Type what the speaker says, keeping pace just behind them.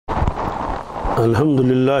الحمد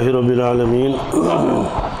لله رب العالمين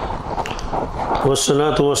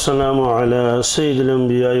والصلاة والسلام على سيد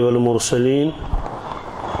الأنبياء والمرسلين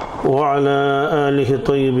وعلى آله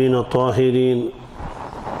الطيبين الطاهرين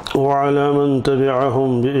وعلى من تبعهم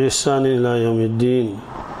بإحسان إلى يوم الدين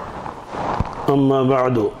أما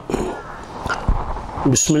بعد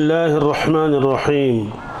بسم الله الرحمن الرحيم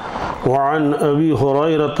وعن أبي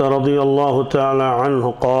هريرة رضي الله تعالى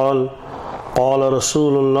عنه قال قال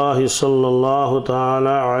رسول الله صلى الله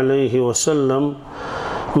تعالى عليه وسلم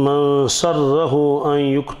من سره أن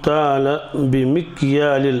يقتال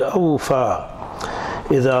بمكيال الأوفى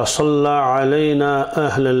إذا صلى علينا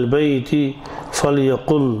أهل البيت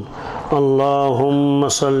فليقل اللهم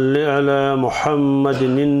صل على محمد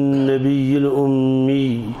النبي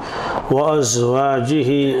الأمي وأزواجه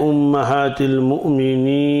أمهات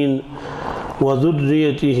المؤمنين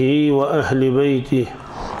وذريته وأهل بيته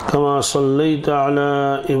كما صليت على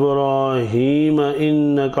إبراهيم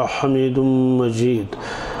إنك حميد مجيد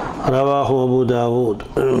رواه أبو داود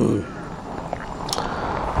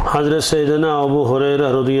حضرت سیدنا ابو ہریرہ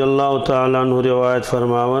رضی اللہ تعالیٰ عنہ روایت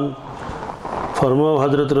فرمو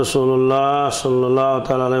حضرت رسول اللہ صلی اللہ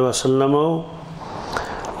تعالیٰ علیہ وسلم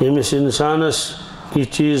یمس انسانس یہ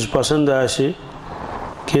چیز پسند آسے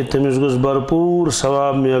کہ تمس گوس بھرپور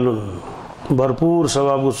ثواب میلن بھرپور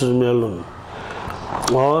ثواب گوس میلن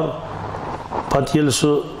اور پتہ یل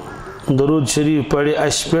سہ درود شریف پڑھے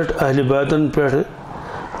اس پہ اہل بیتن پہ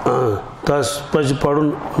تس پز پڑھن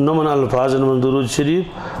نمن الفاظن من درود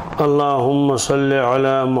شریف اللہم صلی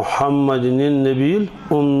علی محمد النبی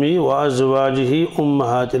الامی وازواجہ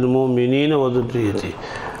امہات المؤمنین وذریتہ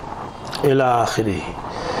الی آخرہ.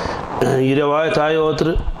 یہ روایت آئی اوتر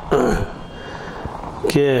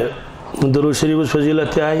کہ درود شریف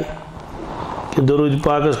فضیلت آئی کہ درود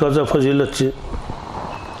پاکس کچھ فضیلت چھ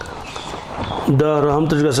 10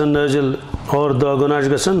 رحمت گژھن نازل اور 10 گناہ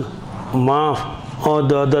گژھن معاف اور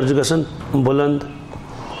 10 درج گژھن بلند.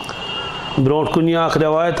 برونٹ کن اخ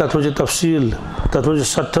روایت تت من تفصیل تت من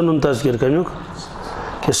 70 تذکر کمیک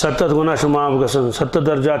کہ 70 گناہ معاف گژھن 70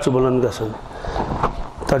 درجات بلند گژھن.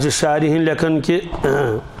 تت شاعری ہند لکھن کہ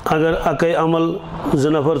اگر اکے عمل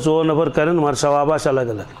 2 نفر 4 نفر کرن مگر ثواب آس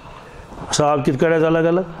الگ الگ. ثواب کت کڑ الگ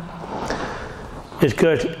الگ اس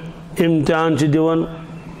کٹ امتحان دِوان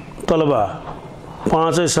طلبہ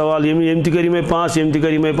 5 سوال یم تہ کری میں 5 یم تہ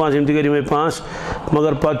کری میں 5 یم تہ کری میں 5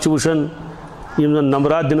 مگر پتہ وچھن یم زن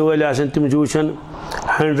نمبرات دن ول آسن تم وچھن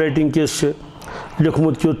ہینڈ رائٹنگ کس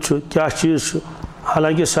لکھمت کیت کیا چیز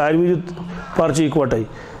حالانکہ ساروی دیت پرچہ اکوٹے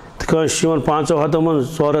تو کنس 500 من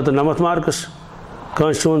 490 مارکس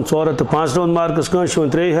کنس 495 مارکس کنس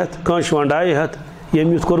 300 کنس 250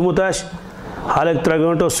 یم یت کورمت آس حالانکہ 3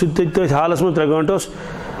 گھنٹہ سہ حالس من 3 گھنٹہ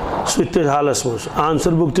سہ حالس مز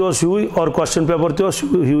آنسر بک تہ ہی اور کوسچن پیپر تہ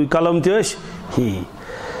ہی قلم تہ ہی.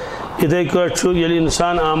 اتھے کٹ یل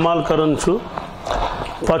انسان اعمال کران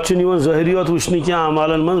پتہ یوان ظاہری یوت وچھنہ کی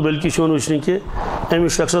اعمالن من بلکہ وچھنہ کہ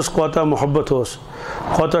امس شخصس کوتا محبت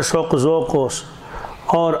کوتا شوق ذوق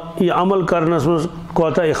اور یہ عمل کرنس من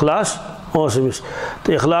کوتا اخلاص امس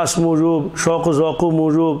تو اخلاص موجود شوق ذوق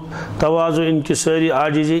موجود تواضع انکساری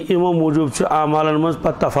عاجزی امو موجود اعمالن من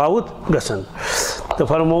پتہ تفاوت گژھان. تو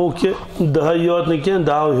فرمو کہ 10 یوت نہ کی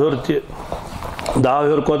 10 ہیور تہ 10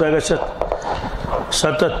 ہیور کوتا گژھت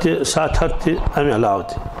 7 تہ 7 تہ امہ علاوہ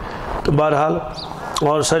تہ. تو بہرحال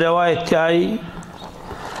اور سہ روایت تہ آئی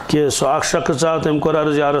کہ سہ اخ شخص آو تم کور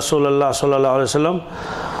عرض یا رسول اللہ صلی اللہ علیہ وسلم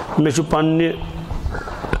مے چھ پنہ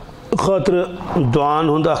خاطر دعان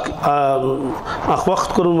ہند اخ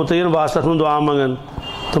وقت کورن متعین بہ تتھ من دعا منگان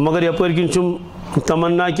تو مگر یپر کن چھم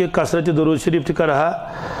تمنا کہ کثرت درود شریف تہ کرہا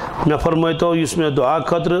میں فرمائتو اس میں دعا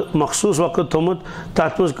خاطر مخصوص وقت تھومت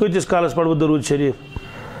تتھ مز کتس کالس پڑھ درود شریف.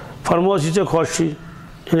 فرموس یہ خوشی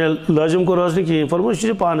لازم کور نہ کہین فرموس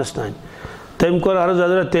یہ پانس تان. تم کور عرض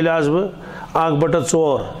حضرت تیل آس بہ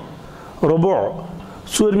 1/4 ربع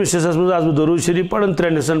 4مس حصس مز آس بہ درود شریف پڑھن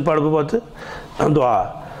 3 حصن پڑھ بہ پتہ دعا.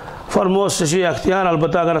 فرموس یہ اختیار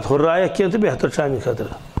البتہ اگر ات ہررایہ کی تو بہتر چھ خاطر.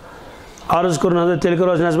 عرض کور حضرت تیل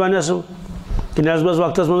کرو نصبہ نصب کہ نصبس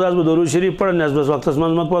وقت مز آس بہ درود شریف پڑھن نصبس وقت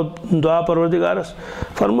مز مکو دعا پروردگارس.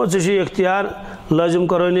 فرموس یہ اختیار لازم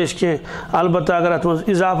کرو نش کی البتہ اگر ات مز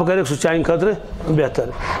اضافہ کرے سہ چانہ خاطر بہتر.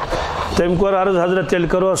 تم کور عرض حضرت تیل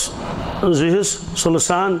کروس 2 حصہ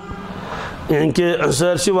سلسان کہ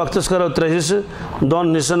سرسی وقت کرو 3 حصہ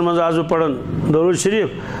 2 حصن مز آس بہ پڑھن درود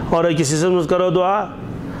شریف اور 1 حصہ مز کرو دعا.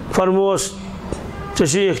 فرموس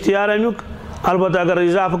ے اختیار امیک البتہ اگر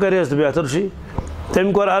اضافہ کرے تو بہتر چھ.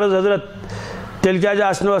 تم کور عرض حضرت تیل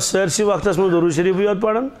کیا سرسی وقت من درود شریف یوت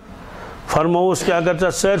پڑھن. فرموس کہ اگر ژٕ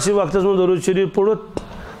سٲرسٕے وقتس منٛز درود شریف پوٚرُتھ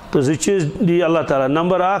تہٕ زٕ چیٖز دی اللہ تعالیٰ.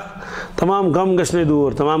 نمبر 1 تمام غم گژھنے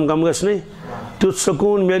دور تمام غم گژھنے تیُتھ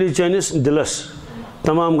سکوٗن میلہِ چٲنِس دِلس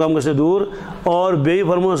تمام غم گژھنے دور اور بیٚیہِ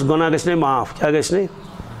فرموس گۄناہ گژھنے معاف کیٛاہ گژھنے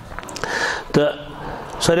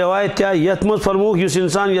تہٕ سۄ روایت کیٛاہ یتھ منٛز فرمووُکھ یُس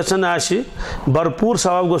اِنسان یژھان آسہِ بھرپوٗر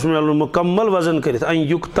ثواب گوٚژھ مِلُن مُکمل وزن کٔرِتھ ان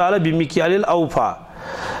یُکتالہ بِمِکیالِ اوفا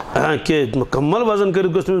کہ مکمل وزن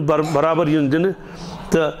کٔرِتھ گوٚژھ تٔمِس برابر یُن دِنہٕ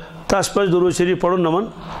تہٕ تس پزِ درود شریف پرُن یِمن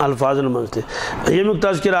الفاظن منٛز تہِ ییٚمیُک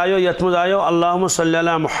تذکر آیو یتھ منٛز آیو اللہُمہ صلی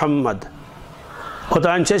علی محمد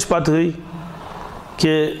اوٚتانۍ چھِ اَسہِ پتہٕے کہ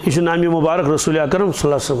یہ چھُ نامہِ مُبارک رسول اکرم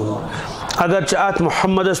صلی اللہ علیہ وسلم اگرچہ اتھ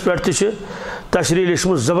محمدس پٮ۪ٹھ تہِ چھِ تشریح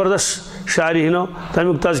لیچھمٕژ زبردست شارحیٖنو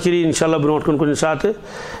تمیُک تذکر یی انشاء اللہ برونٛٹھ کُن کُنہِ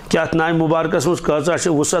ساتہٕ کہ اتھ نامہِ مُبارکس منٛز کۭژاہ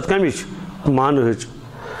چھِ وُسعت کمِچ مانہٕچ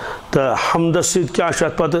تہٕ حمدس سۭتۍ کیٛاہ چھُ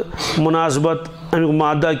اتھ پتہٕ مُناسبت امیُک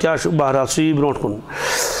مادہ کیٛاہ چھُ بہرحال سُہ یی برونٛٹھ کُن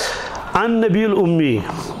ان نبی الامی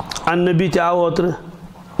ان نبی تہِ آو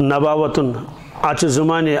اوترٕ نباوتُن اتھ چھِ زٕ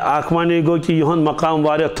معنے اکھ معنے گوٚو کہ یِہُنٛد مقام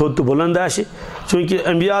واریاہ تھوٚد تہٕ بُلند آسہِ چوٗنٛکہِ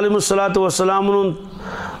انبیا علیہم الصلاۃ وسلامن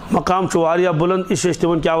ہُنٛد مقام چھُ واریاہ بُلند اِسلیے چھِ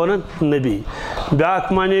تِمن کیٛاہ وَنان نبی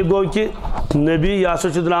بیٛاکھ معنے گوٚو کہ نبی یہِ ہسا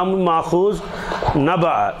چھُ درٛامُت ماخوٗذ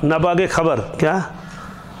نبا گٔے خبر کیٛاہ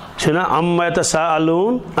چھُنہ عما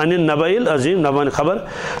یتساءلوٗن عن النبأ العظیٖم نبا خبر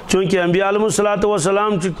چوٗنٛکہِ انبیا علیہم الصلاۃ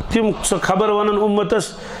وسلام چھِ تِم سۄ خبر ونان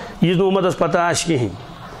اُمتس یہِ نہٕ اُمتس پتہ آسہِ کِہیٖنۍ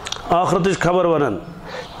ٲخرتٕچ خبر ونان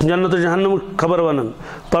جنت جہنمُک خبر ونان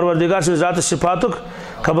پروردگار سٕنٛدِ ذاتہٕ صفاتُک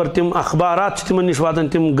خبر تِم اخبارات چھِ تِمن نِش واتان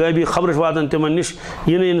تِم غٲبی خبرٕ چھِ واتان تِمن نِش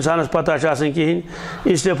یہِ نہٕ انسانس پتہ چھِ آسان کِہیٖنۍ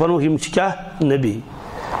اسلیے فرمووُکھ یِم چھِ کیٛاہ نبی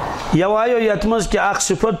یَوٕ آیو یتھ منٛز کہ اکھ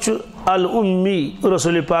صفت چھُ الامی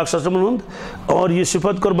رسول پاک صلی اللہ علیہ وسلم ہُنٛد اور یہِ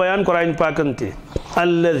صفت کوٚر بیان قرآنِ پاکن تہِ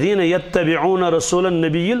الذیٖنَ یتبعوٗنَ رسوٗلَ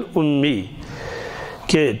النبی الامی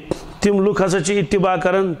کہ تِم لُکھ ہسا چھِ اتباع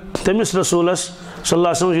کران تٔمِس رسوٗلس صلی اللہ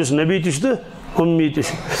علیہ وسلم یُس نبی تہِ چھُ تہٕ اُمی تہِ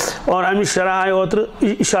چھُ اور امِچ شرح آیہِ اوترٕ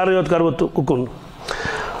اِشارے یوت کرٕ بہٕ اُکُن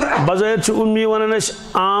بظٲہر چھُ اُمی ونان أسۍ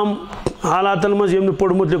عام حالاتن منٛز ییٚمۍ نہٕ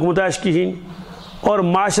پوٚرمُت لیوٗکھمُت آسہِ کِہیٖنۍ اور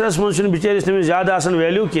معاشرس منٛز چھُنہٕ بِچٲرِس تٔمِس زیادٕ آسان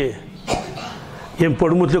ویلیوٗ کینٛہہ ییٚمۍ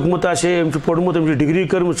پوٚرمُت لیوٗکھمُت آسہِ ہے أمۍ چھُ پوٚرمُت أمۍ چھِ ڈگری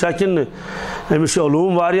کٔرمٕژ چھا کِنہٕ نہٕ أمِس چھُ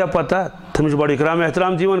علوٗم واریاہ پتہ تٔمِس چھُ بڑٕ اِکرام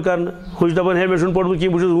احترام تہِ یِوان کرنہٕ ہُہ چھُ دپان ہے مےٚ چھُنہٕ پوٚرمُت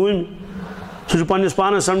کِہیٖنۍ بہٕ چھُس وُنۍ سُہ چھُ پننِس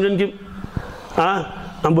پانس سمجھان کہ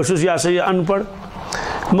بہٕ چھُس یہِ ہسا یہِ ان پڑھ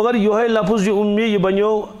مگر یِہوے لفظ یہِ اُمی یہِ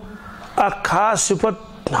بنیو اکھ خاص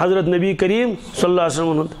صفت حضرت نبی کریم صلی اللہ علیہ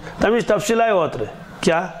وسلم ہُنٛد تمِچ تفصیل آیہِ اوترٕ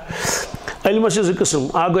کیٛاہ علمس چھِ زٕ قٕسم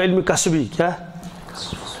اکھ گوٚو علمِ قصبی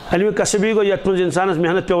کیٛاہ علمِ قصبی گوٚو یتھ منٛز انسانس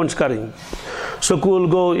محنت پیٚوان چھِ کرٕنۍ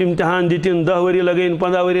سکوٗل گوٚو امتحان دِتِن 10 ؤری لگٲیِن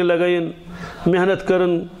 15 ؤری لگٲیِن محنت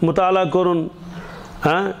کٔرٕن مُطالعہ کوٚرُن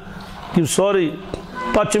یہِ سورُے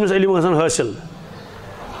پتہٕ چھُ أمِس علم گژھان حٲصِل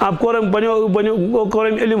اب کوٚر أمۍ کوٚر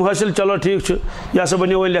أمۍ علم حٲصِل چلو ٹھیٖک چھُ یہِ ہسا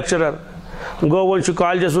بنیو وۄنۍ لیکچرر گوٚو وۄنۍ چھُ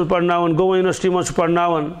کالجس منٛز پرناوان گوٚو وۄنۍ یونیورسٹی منٛز چھُ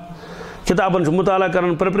پرناوان کِتابن چھُ مُطالعہ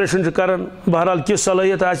کران پریپریشن چھُ کران بہرحال کِژھ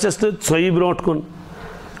صلٲحیت آسٮ۪س تہٕ سۄ یی برونٛٹھ کُن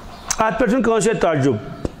اتھ پٮ۪ٹھ چھُنہٕ کٲنٛسے تعجُب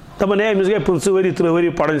دپان ہے أمِس گٔے 15 ؤری 30 ؤری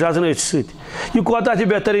پران چھِ آسان أتھۍ سۭتۍ یہِ کوتاہ چھِ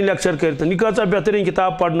بہتریٖن لیکچر کٔرِتھ یہِ کۭژاہ بہتریٖن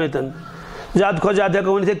کِتاب پرنٲیِتھ زیادٕ کھۄتہٕ زیادٕ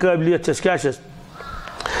ہٮ۪کو ؤنِتھ ہے قٲبلیت چھس کیٛاہ چھس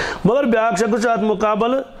مگر بیٛاکھ شخص چھُ اتھ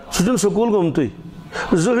مُقابلہٕ سُہ چھُنہٕ سکوٗل گوٚمتُے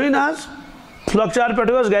زٕہٕنۍ نہ حظ لۄکچار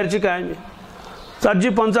پٮ۪ٹھٕے اوس گرِچہِ کامہِ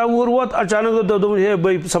 40-50 وُہُر ووت اچانک دوٚپُن ہے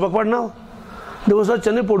بہٕ سبق پرناو دوٚپُس حظ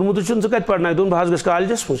ژےٚ نَے پوٚرمُتٕے چھُنہٕ ژٕ کتہِ پرناوکھ دوٚپُن بہٕ حظ گژھٕ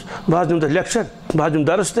کالجس منٛز بہٕ حظ دِمہٕ تتہِ لیکچر بہٕ حظ دِمہٕ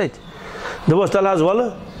درس تتہِ دوٚپُس تَلہٕ حظ وَلہٕ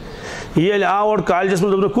ییٚلہِ آو اورٕ کالجس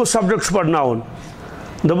منٛز دوٚپُن کُس سبجکٹ چھُ پرناوُن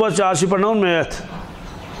دوٚپُس ژےٚ چھُے پرناوُن میتھ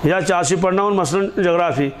یا ژےٚ چھُے پرناوُن مثلاً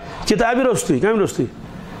جگرافی کِتابہِ روٚستُے کمہِ روٚستُے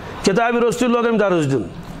کِتابہِ روٚستُے لوگ أمۍ درس دیُن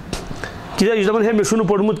تِکیٛازِ یہِ چھُ دپان ہے مےٚ چھُنہٕ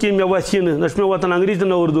پوٚرمُت کِہیٖنۍ مےٚ وۄتھِ یہِ نہ چھُ مےٚ وۄتھان انگریٖزی تہٕ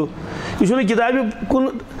نہ اُردو یہِ چھُنہٕ کِتابہِ کُن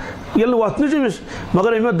ییٚلہِ نہٕ وۄتھنٕے چھُ أمِس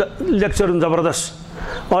مگر أمۍ ہیوٚت لیکچرُن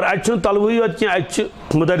زبردست اور اتہِ چھُنہٕ طلبٕے یوت کینٛہہ اتہِ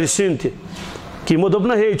چھِ مُدرسیٖن تہِ کہ یِمو دوٚپ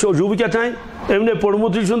نہ ہے یہِ چھُ عجوٗبہٕ کیٛاتھانۍ أمۍ نَے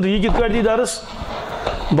پوٚرمُتٕے چھُنہٕ تہٕ یہِ کِتھ کٲٹھۍ دی درس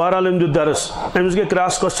بہرحال أمۍ دیُت درس أمِس گٔے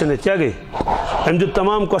کراس کوسچن اتہِ کیٛاہ گٔے أمۍ دیُت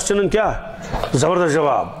تمام کوسچنن کیٛاہ زبردست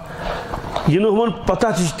جواب یہِ نہٕ ہُمن پتہ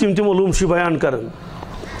تہِ چھِ تِم علوٗم چھِ بیان کران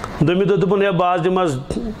دوٚیمہِ دۄہ دوٚپُن ہے بہٕ حظ دِمہٕ حظ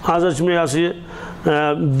آز حظ چھُ مےٚ یہِ ہسا یہِ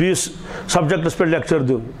 20 سبجکٹس پٮ۪ٹھ لیکچر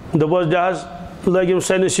دیُن دوٚپُس دِ حظ لٲگِم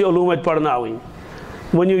ساینسی علوٗم اتہِ پرناوٕنۍ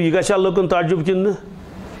ؤنِو یہِ گژھِ ہا لُکن تعجُب کِنہٕ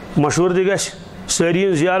نہٕ مشہوٗر تہِ گژھِ سٲری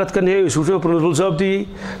یِن زیارت کرنہِ ہے أسۍ وٕچھو پرنسپل صٲب تہِ یی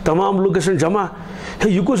تمام لُکھ گژھن جمع ہے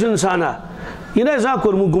یہِ کُس انسانا یہِ نہ زانٛہہ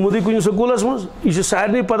کوٚرمُت گوٚمُتٕے کُنہِ سکوٗلس منٛز یہِ چھُ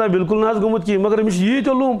سارنٕے پتہ بالکُل نہ حظ گوٚمُت کِہیٖنۍ مگر أمِس چھِ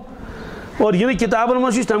ییٖتۍ علوٗم اور یہِ نہٕ کِتابن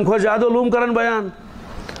منٛز چھُ تمہِ کھۄتہٕ زیادٕ علوٗم کران بیان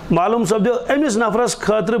معلوٗم سپدیو أمِس نفرس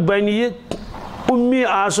خٲطرٕ بنہِ یہِ اُمی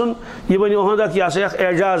آسُن یہِ بنہِ یِہُنٛد اکھ یہِ ہسا اکھ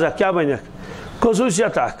اعجاز اکھ کیٛاہ بنہِ اکھ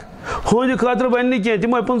خصوٗصیت اکھ ہُہنٛدِ خٲطرٕ بنہِ نہٕ کینٛہہ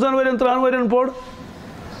تِمے 15 ؤرین 30 ؤرین پوٚر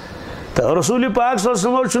تہٕ رسوٗلِ پاک صلی اللہ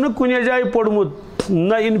علیہ وسلم چھُنہٕ کُنہِ جایہِ پوٚرمُت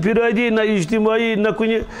نہ انفرادی نہ اجتماعی نہ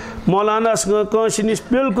کن مولانا کنس نش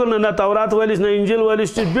بالکل نہ تورات ولس نہ انجیل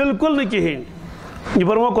ولس بالکل نہ کہین یہ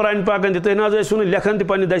فرمو قرآن پاکن تھی نہ ٲسِو لکھان تہ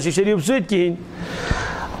پنہ دشِ شریف سۭتۍ کہین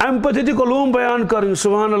امہ پتہ دِتِکھ علوم بیان کرن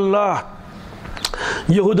سبحان اللہ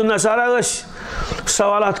یہود نصارہ ٲسۍ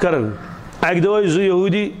سوالات کران اکہ دۄہ ٲسۍ زٕ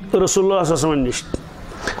یہودی رسول اللہ صلی اللہ علیہ وسلم نش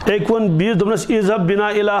أکۍ ووٚن بیٚیِس دوٚپنس اذهب بنا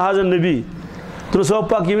الى هذا النبی دوٚپنس ہو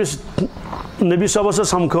پک ییٚمِس نبی صٲبس سۭتۍ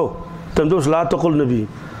سمکھو تٔمۍ دوٚپُس لا تقل نبی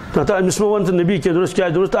نتہٕ أمِس مہ وَن ژٕ نبی کینٛہہ دوٚپنس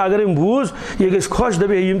کیٛازِ دوٚپنس تہٕ اگر أمۍ بوٗز یہِ گژھِ خۄش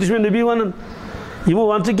دپہِ ہے یِم تہِ چھِ مےٚ نبی ونان یِمو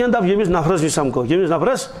وَن ژٕ کینٛہہ دپ ییٚمِس نفرس نش سمکھو ییٚمِس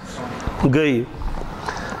نفرس گٔے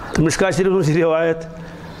تہٕ مشکات شریف منٛز چھِ روایت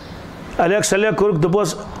الیک سلیک کوٚرُکھ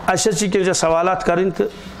دوٚپُس اَسہِ حظ چھِ کینٛہہ سوالات کَرٕنۍ تہٕ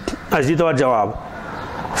اَسہِ دیٖتو اَتھ جواب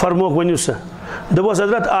فرموکھ ؤنِو سا دوٚپُس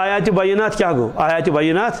حضرت آیاتِ بینات کیٛاہ گوٚو آیاتِ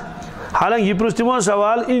بینات حالانکہ یہ پرٛژھ تِمو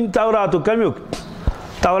سوال ان توراتُک کمیُک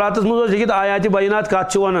توراتس منٛز اوس لیکھِتھ آیاتِ بینات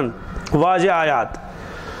کتھ چھِ ونان واضح آیات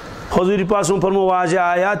حضوٗرِ پاک صٲبن فرمو واضح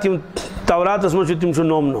آیات یِم توراتس منٛز چھِ تِم چھِ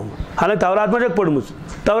نوٚم نوٚم حالانکہ تورات ما چھکھ پٔرمٕژ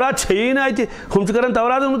تورات چھیی نہٕ اَتہِ ہُم چھِ کران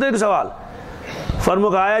توراتس متعلق سوال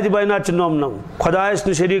فرموکھ آیاتِ بینات چھِ نوٚم نوٚم خۄدایس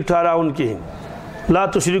نہٕ شریٖک ٹھہراوُن کِہیٖنۍ لا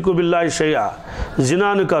تُشرِکوٗ بِاللہِ شیئا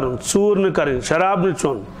زِنا نہٕ کرُن ژوٗر نہٕ کرٕنۍ شراب نہٕ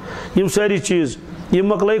چیوٚن یِم سٲری چیٖز یِم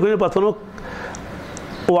مۄکلٲیِکھ ؤنِتھ پتہٕ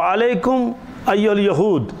ووٚنُکھ وعلیکُم ایُّہا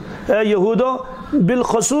الہوٗد اے یہوٗدو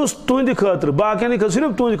بالخصوٗص تُہنٛدِ خٲطرٕ باقین خٲطرٕ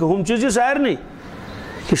صرف تُہنٛدِ خٲطرٕ ہُم چیٖز چھِ سارنٕے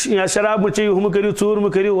یا شراب مہ چیٚیِو ہُہ مہ کٔرِو ژوٗر مہ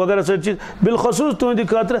کٔرِو وغیرہ سٲری چیٖز بالخصوٗص تُہنٛدِ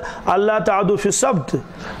خٲطرٕ اللہ تعدو فی السبت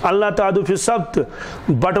اللہ تعدو فی السبت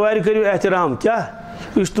بٹوارِ کٔرِو احترام کیٛاہ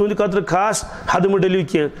یہ تہندِ خٲطرٕ خاص حد مہ ڈٔلِو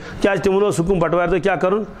کینٛہہ کیٛازِ تِمن اوس حُکُم بٹوارِ دۄہ کیٛاہ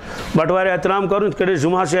کرُن بٹوارِ احترام کرُن یِتھ کٔٹھۍ أسۍ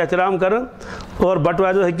جُمعہ چھِ احترام کران اور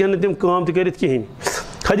بٹوارِ دۄہ ہیٚکن نہٕ تِم کٲم تہِ کٔرِتھ کِہیٖنۍ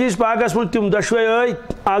حدیث پاکس منٛز تِم دۄشوے ٲے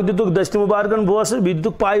اکھ دِتُکھ دستہِ مُبارکن بوسہٕ بیٚیہِ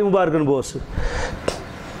دِتُکھ پایہِ مُبارکن بوسہٕ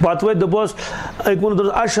پتہٕ وٲتۍ دوٚپُس أکۍ ووٚن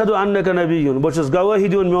دوٚپُس اشہدُ انکَ نبیُّن بہٕ چھُس گوٲہی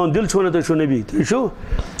دِوان میون دِل چھُ ونان تُہۍ چھِو نبی تُہۍ چھِو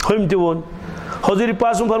ہُمۍ تہِ ووٚن حضوٗرِ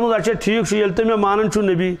پاک صٲبن فرمووُس اچھا ٹھیٖک چھُ ییٚلہِ تُہۍ مےٚ مانان چھِو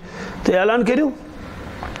نبی تہٕ اعلان کٔرِو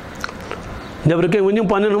نیٚبرٕ کَنۍ ؤنِو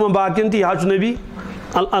پننٮ۪ن ہُمن باقین تہِ یہِ حظ چھُ نبی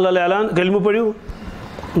اعلان کلمہٕ پٔرِو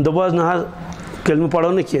دوٚپُس حظ نہ حظ کلمہٕ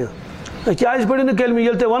پرو نہٕ کینٛہہ کیٛازِ پٔرِو نہٕ کلمہٕ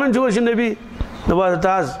ییٚلہِ تُہۍ ونان چھِو أسۍ چھِ نبی دوٚپُس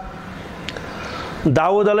ہتا حظ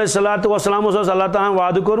داوٗد علیہ الصلاتُ وسلامس اوس اللہ تعالیٰ ہن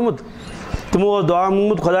وعدٕ کوٚرمُت تِمو اوس دعا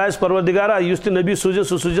موٚنگمُت خۄدایس پروردِگارا یُس تہِ نبی سوٗزِن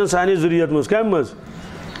سُہ سوٗزِن سانہِ ذُریت منٛز کمہِ منٛز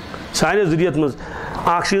سانہِ ذُریت منٛز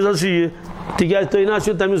اکھ چیٖز حظ چھُ یہِ تِکیٛازِ تُہۍ نہ حظ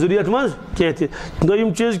چھِو تمہِ ذُریت منٛز کینٛہہ تہِ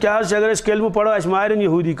دوٚیِم چیٖز کیٛاہ حظ چھِ اگر أسۍ کلمہٕ پرو اَسہِ مارن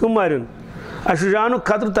یہوٗدی کٕم مارن اَسہِ چھُ جانُک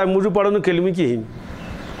خطرٕ تمہِ موٗجوٗب پرو نہٕ کلمہٕ کِہیٖنۍ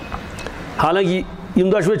حالانکہ یِم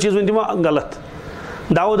دۄشوے چیٖز ؤنۍ تِمو غلط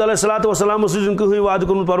داوٗد علیہ الصلاتُ وسلامس سۭتۍ چھُنہٕ کٕہٕنۍ وعدٕ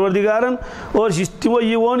کوٚرمُت پروردِگارن اور تِمو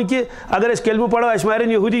یہِ ووٚن کہِ اگر أسۍ کلمہٕ پرو اَسہِ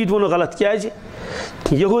مارن یہوٗدی یہِ تہِ ووٚنُکھ غلط کیٛازِ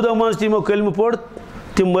یہوٗدو منٛز تہِ یِمو کلمہٕ پوٚر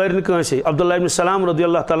تِم مٲرۍ نہٕ کٲنٛسے عبداللہ ابن سلام رضی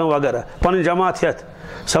اللہ تعالیٰ وغیرہ پنٕنۍ جماعت ہٮ۪تھ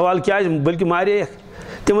سوال کیٛازِ بٔلکہِ مارییکھ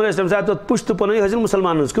تِمن ٲسۍ تمہِ ساتہٕ پُش تہٕ پنٕنۍ حٲصِل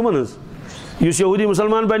مُسلمانن ہٕنٛز کٕمن ہٕنٛز یُس یہوٗدی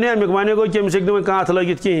مُسلمان بنے امیُک معنی گوٚو کہِ أمِس ہیٚکہِ نہٕ وۄنۍ کانٛہہ اَتھٕ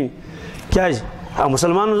لٲگِتھ کِہیٖنۍ کیٛازِ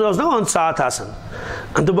مُسلمانن ہٕنٛز اوس نا اَنٛد ساتھ آسان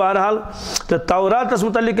تہٕ بہرحال تہٕ توراتس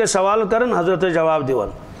مُتعلق ٲسۍ سوال کران حضرت ٲسۍ جواب دِوان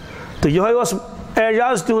تہٕ یِہوے اوس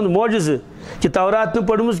اعجاز تِہُنٛد موجزٕ کہ تورات نہٕ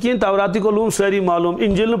پٔرمٕژ کِہیٖنۍ توراتٕکۍ علوٗم سٲری معلوٗم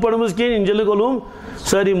انجیٖل نہٕ پٔرمٕژ کِہیٖنۍ انجیٖلٕکۍ علوٗم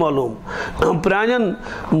سٲری معلوٗم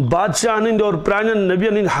پرٛانٮ۪ن بادشاہن ہٕنٛدۍ اور پرٛانٮ۪ن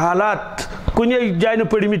نبین ہٕنٛدۍ حالات کُنے جایہِ نہٕ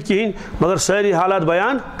پٔرمٕتۍ کِہیٖنۍ مگر سٲری حالات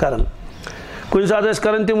بیان کران کُنہِ ساتہٕ ٲسۍ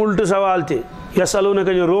کران تِم الٹہٕ سوال تہِ یسألوٗنَکَ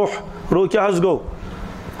عَنِ الروح کیٛاہ حظ گوٚو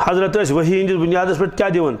حضرت ٲسۍ ؤحی ہِنٛدِس بُنیادس پٮ۪ٹھ کیٛاہ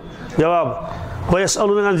دِوان جواب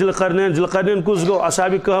وَیَسألوٗنَکَ عَنِ ذِی القرنین ذی القرنین کُس گوٚو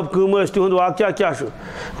اصحابِ کہف کٕم ٲسۍ تِہُنٛد واقعہ کیٛاہ چھُ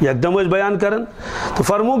یکدم ٲسۍ بیان کران تہٕ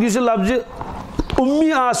فرمووُکھ یُس یہِ لفظِ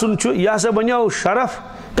اُمی آسُن چھُ یہِ ہسا بنیو شرف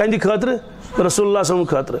کَنٛدِ خٲطرٕ رسول اللہ صٲبن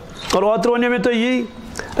خٲطرٕ اور اوترٕ وَنیو مےٚ تۄہہِ یی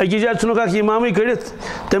أکِس جایہِ ژھٕنُکھ اکھ اِمامٕے کٔڑِتھ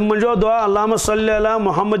تٔمۍ منٛجو دعا اللہُمہ صلی علی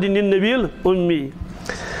محمد النبی الامی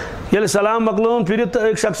ییٚلہِ سلام مۄکلٲوُن پھِرِتھ تہٕ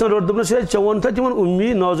أکۍ شخصن روٚٹ دوٚپنس ہے ژےٚ ووٚنتھا تِمن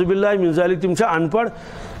اُمی نعوذ باللہ من ذالِک تِم چھا ان پڑھ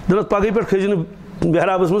دوٚپنس پگہٕے پٮ۪ٹھ کھٔسۍ نہٕ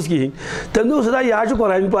محرابس منٛز کِہیٖنۍ تٔمۍ دوٚپُس خۄدا یہِ حظ چھُ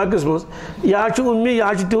قرآنِ پاکس منٛز یہِ حظ چھُ اُمی یہِ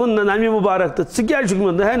حظ چھُ تِہُنٛد نامہِ مُبارک تہٕ ژٕ کیٛازِ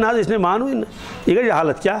چھُکھ ہے نہ حظ أسۍ نے مانوٕے نہٕ یہِ گٔے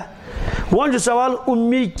حالت کیٛاہ وۄنۍ چھُ سوال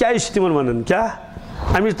اُمی کیٛازِ چھِ تِمن ونان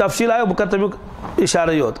کیٛاہ امِچ تفصیٖل آیو بہٕ کرٕ تمیُک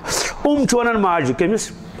اِشارے یوت چھُ ونان ماجہِ کٔمِس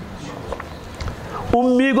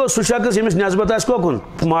اُمی گوٚو سُہ شخص ییٚمِس نٮ۪سبت آسہِ کوکُن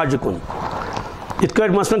ماجہِ کُن یِتھ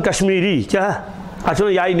کٲٹھۍ مثلاً کشمیٖری کیٛاہ اتھ چھِ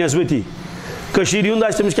ونان یایہِ نٮ۪سبتی کٔشیٖرِ ہُنٛد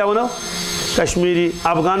آسہِ تٔمِس کیٛاہ ونو کشمیٖری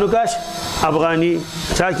افغانُک آسہِ افغانی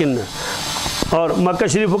چھا کِنہٕ نہ اور مکہ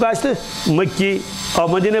شریٖفُک آسہِ تہٕ مکی اور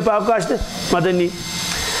مدیٖنہ پاکُک آسہِ تہٕ مدنی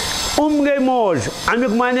گٔے موج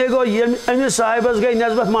امیُک معنے گوٚو ییٚمہِ أمِس صاحبس گٔے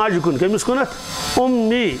نٮ۪سبت ماجہِ کُن کٔمِس کُنتھ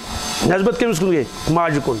اُمی نٮ۪سبت کٔمِس کُن گٔے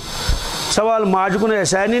ماجہِ کُن سوال ماجہِ کُن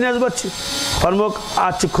سارنٕے نٮ۪سبت چھِ فرموکھ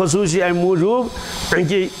ات خصوصی ام موجوب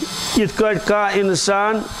کہ ات کا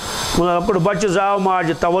انسان لکٹ بچہ زاو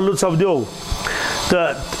ماجہ تولد سپدو تو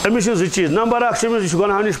امس زٕ چیز نمبر اکھ یہ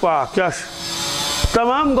گناہ نش پاک کیا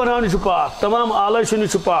تمام گناہ نش پاک تمام آلائش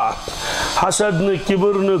نش پاک حسد نہ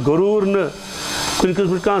کبر نہ غرور نہ کن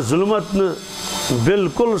قسم کان ظلمت نہ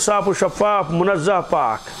بالکل صاف و شفاف منزہ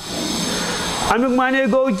پاک امیک معنی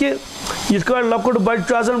گو کہ یہ لکٹ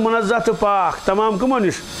بچہ آسان منزہ تو پاک تمام کمو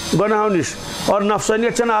نش گناہوں نش اور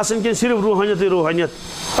نفسانیت چھن آسان کی صرف روحانیت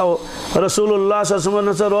روحانیت او رسول اللہ صلی اللہ علیہ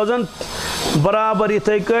وسلم روزان برابر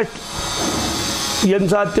اتھے کٹ یم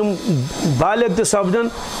سات تم بالغ تہ سپدن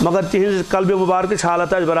مگر تہذ قلب مبارک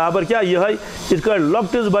حالت برابر کیا یہ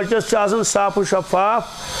لکٹس بچس آسان صاف و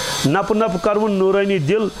شفاف نپ نپ کرون نورانی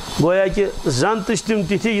دل گویا کہ زن تہ تم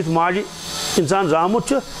تتھی یت ماجہ انسان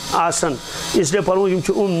زامت آسان اس لیے فرمو یم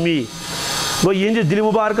امی گو یہ دل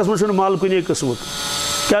مبارکس من مل کنے قسمک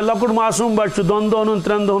کیا لکٹ معصوم بچہ دون دہن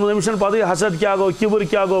ترین دہن امس پتہ حسد کیا گو کبر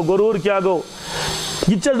کیا گو غرور کیا گو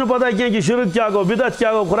یہ پتہ کی شرک کیا گو بدعت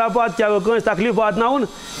کیا گو خرافات کیا گو کنس تکلیف واتناؤن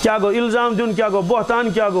کیا گو الزام دن کیا گو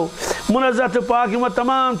بہتان کیا گو منزہ تو پاک یمن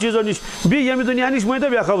تمام چیزوں نش یم دنیا نش مانتا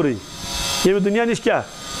بے خبری یم دنیا نش کیا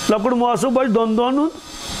لکٹ معصوم بچہ دون دہن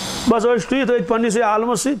بس ٹھیک پنس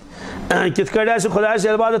عالمس کت کٹ خدا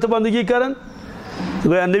عبادت بندگی کران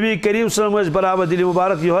گویا نبی کریم صلی اللہ علیہ وسلم برابر دل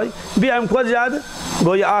مبارک یہ ام کھت زیادہ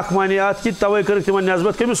گو یہ اخ معنی ات کہ توے کر تمن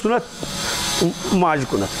نسبت کمس کنت ماج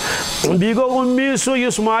کنت بی گو امی سو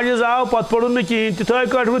اس ماجہ زاو پت پڑھن کہین تھے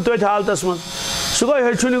کٹ تھی حالتس من سہ گو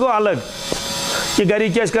ہیچن گو الگ کہ گھر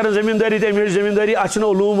کیا کران زمینداری تم زمینداری ات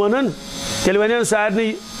علوم ونان تیل ون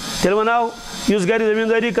سارے تیل ونو اس گھر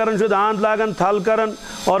زمینداری کران داند لاگان تھل کران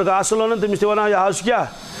اور گاسہ لونان تمس تہ ونان یہ کیا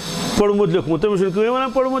پوڑمت لیکھمت تمس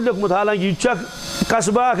ونان پوڑمت لیکھمت حالانکہ یہ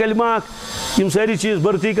قصبہ علما یم ساری چیز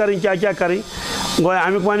بھرتی کریں کیا کریں گویا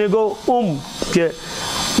امیک معنی گو کہ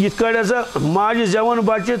یت کٹ ہسا ماجہ زیون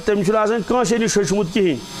بچہ تم آسان کنسے نش ہیوچمت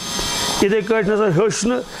کہین اتھے کٹ نسا ہیوچ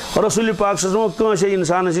نہ رسول پاک صلی اللہ علیہ وسلم کنسے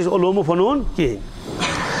انسانس علوم و فنون کہین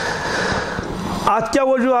ات کیا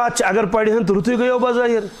وجوہات اگر پڑھن تو رتھے گیو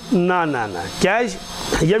بظاہر نا کیاز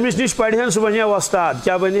یمس نش پڑھن سہ بنے وستاد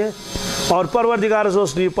کیا بنے اور پروردگارس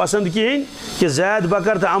اس نہیں پسند کہین کہ زید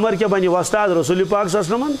بکر تو عمر کیا بنے وستاد رسول پاک صلی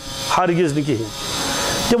اللہ علیہ وسلم ہرگز نہ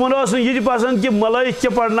کہین تمن اس یہ پسند کہ ملائک کے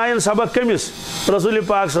پڑھنائن سبق کمس رسول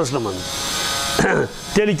پاک صلی اللہ علیہ وسلم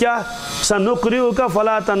تیل کیا سنقرئک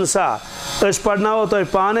فلا تنسا اس پڑھناو تو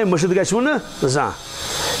پانے مشد گژھو نا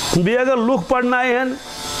زان بی اگر لوگ پڑھنائے ہیں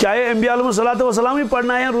چاہے انبیاء علیہ الصلوۃ والسلام ہی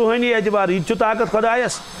پڑھنائے ہیں روحانی اعتبار یہ طاقت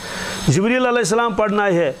خدایس جبریل علیہ السلام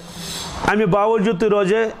پڑھنائے ہے امہ باوجود تو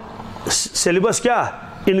روزے سیلبس کیا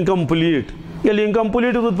انکمپلیٹ یل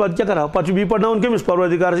انکمپلیٹ روز پتہ کیا کرا پتہ بی پڑھناون کمس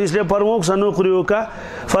پروردگار اس لیے فرموک سنقرئک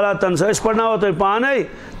فلا تنسا اس پڑھناو تو پانے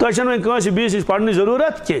تو چھن وۄنۍ کٲنٛسہِ بیٚیِس نِش پڑھنٕچ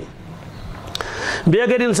ضروٗرت کینٛہہ بیٚیہِ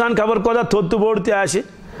اگر انسان خبر کوتاہ تھوٚد تہٕ بوٚڑ تہِ آسہِ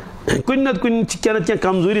کُنہِ نتہٕ کُنہِ چھِ کینٛہہ نتہٕ کینٛہہ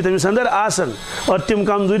کمزوٗری تٔمِس اندر آسان اور تِم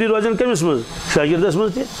کمزوٗری روزان کٔمِس منٛز شٲگِردس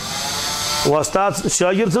منٛز تہِ وۄستاد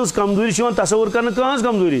شٲگِرد سٕنٛز کمزوٗری چھِ یِوان تصوُر کرنہٕ کٕہٕنٛز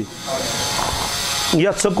کمزوٗری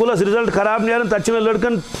یتھ سکوٗلس رِزلٹ خراب نیران تتہِ چھِنہٕ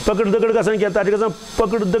لڑکن پکڑ دکڑ گژھان کینٛہہ تتہِ چھِ گژھان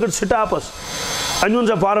پکڑ دکڑ سٹاپس انیون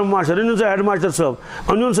سا فارم ماسٹر انیون سا ہیڈ ماسٹر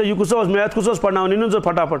صاحب انیون سا یہ کس میتھ کس پڑھناون انیون سا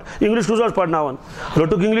فٹافٹ انگلش کس پڑھناون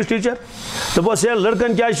رٹک انگلش ٹیچر دپس ہے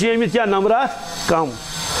لڑکن کیا آمت کیا نمبرات کم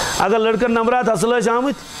اگر لڑکن نمبرات اصل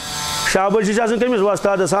آمت شاباشی آسان کمس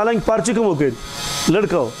وستادس حالانکہ پرچہ کمو کر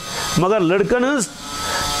لڑکو مگر لڑکن ہز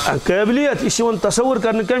قابلیت یہ تصور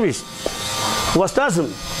کرنے کمس وستاد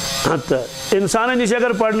سن تو انسان نش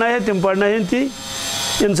اگر پڑھنا ہے تم پڑھنا تی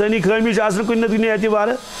انسانی خامی آسان کن نتہ کن اعتبار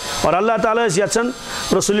اور اللہ تعالیٰ یژھان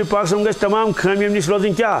رسول پاک صلی اللہ علیہ وسلم گژھِ تمام خامیو نش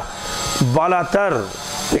روزن کیا بالا تر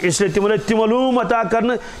اس لیے تمن تم علوم عطا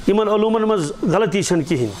کرنے یمن علومن مز غلطی چھن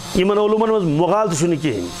کہین یمن علومن مز مغالطہ چھن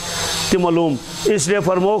کہین تم علوم اس لیے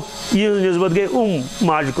فرموک یہ نسبت گئی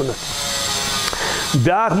ماج کنت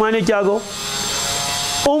بیاکھ معنی کیا گو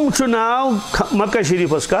چھ ناو مکہ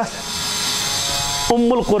شریفس کت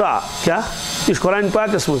القرا کیا اس قرآن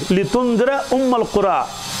پاکس مز لتنذر القرا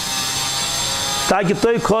تاکہ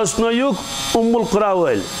تھی کھوسنوک القرا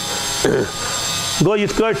ول گو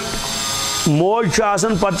یت کٹ موج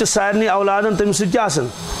آسان پتہ سارے اولادن تمس سۭتۍ کیا آسان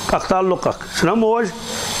اخ تعلق چھنا موج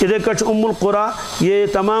ادھے کٹ القرا یہ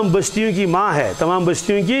تمام بستیوں کی ماں ہے تمام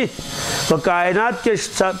بستیوں کی تو کائنات کے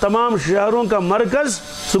تمام شہروں کا مرکز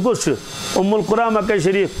سکس القرا مکہ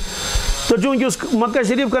شریف تو چونکہ اس مکہ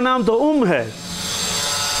شریف کا نام تو ہے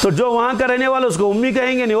تو جو وہاں کا رہنے والا اس کو امی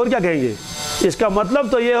کہیں گے نہیں اور کیا کہیں گے اس کا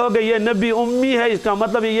مطلب تو یہ ہوگا یہ نبی امی ہے اس کا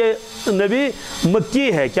مطلب یہ نبی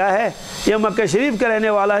مکی ہے کیا ہے یہ مکہ شریف کا رہنے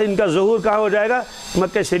والا ہے ان کا ظہور کہاں ہو جائے گا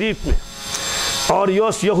مکہ شریف میں اور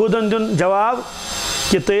یہودن دن جواب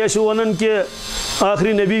کہ تیش ونن کہ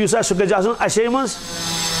آخری نبی اس سہ گژھِ آسُن اَسے منٛز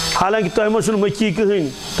حالانکہ تۄہہِ منٛز چھُنہٕ مکی کٕہٕنۍ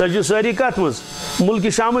تُہۍ چھِو سٲری کَتھ منٛز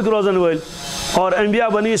مُلکہِ شامٕکۍ روزن وٲلۍ اور انبیاء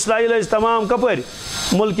بنی اسرائیل ٲسۍ تمام کپٲرۍ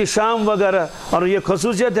ملک شام وغیرہ اور یہ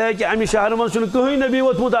خصوصیت ہے کہ امہِ شہر منٛز چھُنہٕ کٕہٕنۍ نبی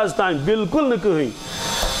ووتمُت آز تام بالکل نہٕ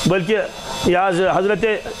کٕہٕنۍ بلکہ یہ آج حضرت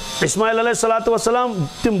اسماعیل علیہ الصلوۃ والسلام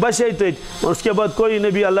تم بسے تھے اس کے بعد کوئی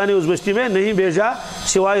نبی اللہ نے اس بستی میں نہیں بھیجا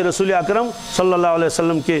سوائے رسول اکرم صلی اللہ علیہ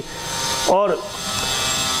وسلم کے. اور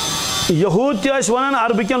یہود تہ ونان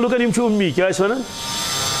عربکین لکن یم امی کیا ونان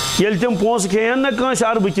یل تم پونس کھین نا کنس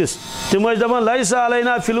عربکس تم دپان لیس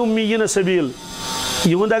علینا فی الامیین سبیل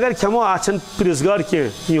یہند اگر کھمو آچھن پرزگار کی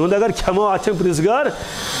یہند اگر کھمو آچھن پرزگار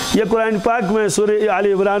یہ قرآن پاک میں سورہ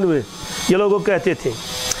آل عمران میں یہ لوگوں کہتے تھے.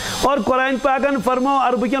 اور قرآن پاکن فرمو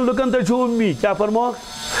عربکین لکن تو امی کیا فرمو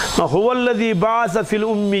هو الذی بعث فی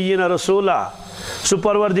الامیین رسولا سو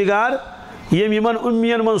پروردگار یم یمن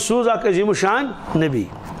امین من سوز اک عظیم شان نبی.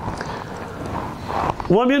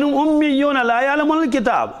 ومنهم امیون لا یعلمون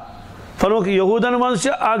الکتاب فرمو کہ یہودن من سے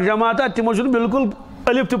اک جماعت تمو چھ بالکل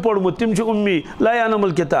الف تہ پڑھمت تم چھ امی لا یعلمون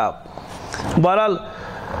الکتاب. بہرحال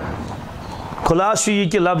خلاص یہ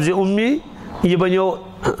کہ لفظ امی یہ بنیو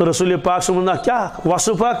رسول پاک صلی اللہ کیا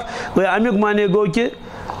وصف اک امیک معنی گو کہ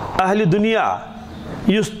اہل دنیا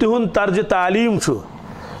اس تہن طرز تعلیم چھو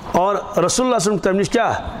اور رسول اللہ صلی اللہ علیہ وسلم تمنش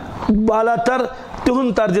کیا بالا تر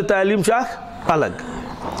تہن طرز تعلیم چھ الگ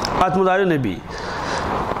ات مدار نبی.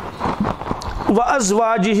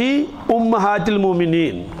 وازواجہ امہات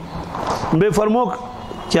المومنین بے فرمو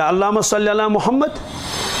کیا اللہم صلی اللہ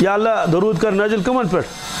محمد یا اللہ درود کر نازل کمن پر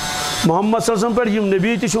محمد صلی اللہ علیہ وسلم پر یم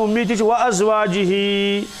نبی تہ امی تہ وازواجہ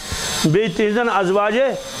بے تہذن ازواج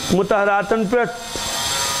مطہراتن پر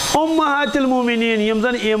امہات المومنین یم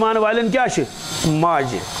زن ایمان والن کیا چھ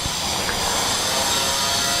ماجہ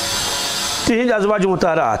تہذ ازواج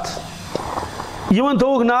مطہرات یمن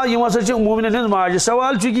تھوک نا یم ہسا چھ مومنن ہنز ماجہ.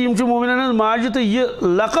 سوال چھ کہ یم چھ مومنن ہنز ماجہ تو یہ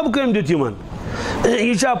لقب کم دیت یمن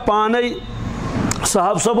یہ چھ پانے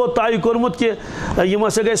صاحب صبو طے کورمت کہ یم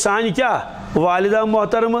ہسا گئی سانہ کیا والدہ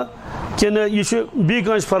محترمہ کن یہ بی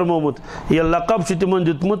کنس فرمومت یہ لقب تمن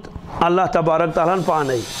دیتمت اللہ تبارک تعالیٰ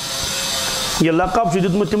پانے یہ لقب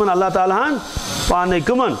دیتمت تمن اللہ تعالیٰ پانے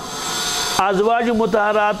کمن ازواج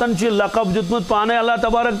مطہراتن لقب دیتمت پانے اللہ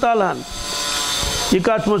تبارک تعالیٰ. یہ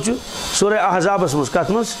کت مز سورہ احزابس مز کت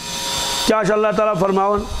مز کیا اللہ تعالیٰ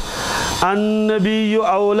فرماون النبی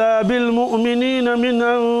اولا بالمؤمنین من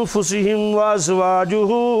انفسهم وازواجہ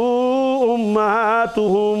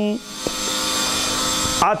امہاتہم.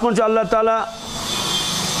 ات من اللہ تعالیٰ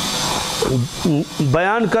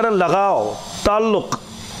بیان کرن لگاؤ تعلق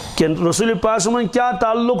کہ رسول پاک من کیا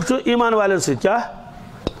تعلق ایمان والن سے کیا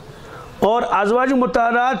اور ازواج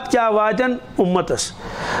مطہرات کیا واتن امتس.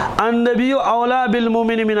 النبی اولا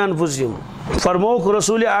بالمؤمنین من انفسهم فرموک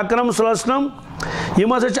رسول اکرم صلی اللہ علیہ وسلم یہ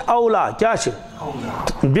ہسا اولا کیا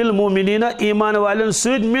بالمؤمنین ایمان والن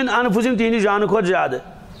سید من انفسهم تہندِ جان کھت زیادہ.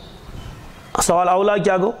 سوال اولا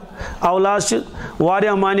کیا گو اولا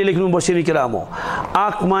واریاہ معنی لیکن مبشرین کرامو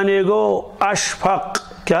اک معنی گو اشفق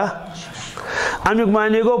کیا امیک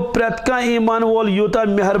معنی گو پریت کا ایمان وول یوتا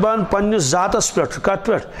مہربان پنس ذاتس پہ کت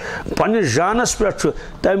پہ پنس جانس پہ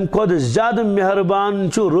تم کھت زیادہ مہربان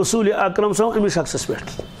رسول اکرم صلی امس شخصس پہ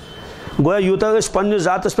گویا یوتا پنس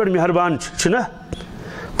ذاتس پہ مہربان چھنا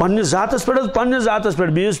پنس ذاتس پہ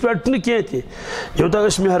بیس پہ کی تھی یوتا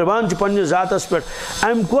مہربان پنس ذاتس پہ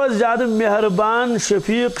ام کھت زیادہ مہربان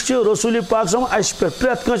شفیق رسول پاک صلی اللہ اس پہ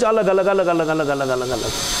پریت کنس الگ الگ الگ الگ الگ الگ الگ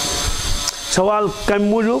الگ. سوال کم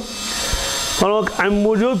موجود ام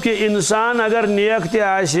موجود کہ انسان اگر نیک تہ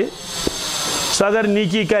آسہ سہ اگر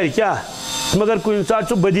نیکی کر کیا مگر کن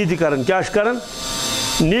سات بدی تہ کران کیا کران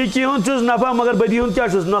نیکی ہند نفع مگر بدی ہند کیا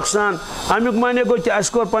نقصان. امیک معنی گو کہ اس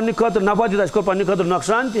کور پنہ خاطر نفع دت اس کور پنہ خاطر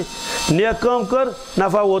نقصان تہ نیک کام کر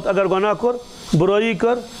نفع ووت اگر گناہ کر برائی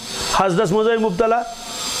کر حسدس مز مبتلا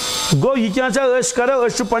گو یہ کیا اس کرو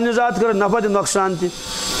اس پنہ ذات کر نفع تہ نقصان تہ.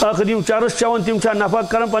 آخر یم چرس چون تم نفع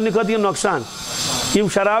کران پنہ خاطر نقصان یم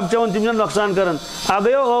شراب چون تم نقصان کران آ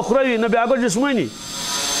گیو اخروی نہ بیا گو جسمانی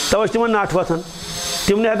تو تمن ناٹ وتھان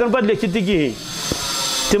تم ہیکن پتہ لکھت تہ کہین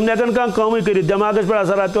تم ہیکن کھانا کمی کر دماغس پہ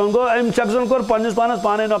اثرات پیون گو ام شخصن کور پنس پانس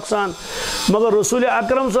پانے نقصان مگر رسول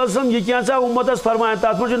اکرم صلی اللہ علیہ وسلم یہ کیا امتس فرمائیں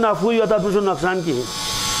تر من نفع تر من نقصان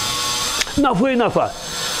کہین نفع نفع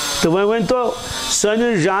تو ون تو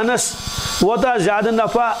سنس جانس ووتا زیادہ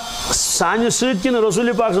نفع سانہ ست کن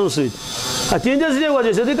رسول پاک سن ست تہندس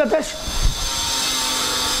وجہ سے کتھ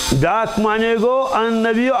بیاکھ معنی گو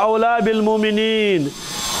النبی اولا بالمؤمنین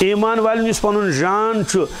ایمان والن اس پن جان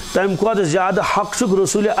تم کھت زیادہ حق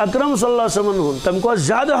رسول اکرم صلی اللہ علیہ وسلم ہند تم کھت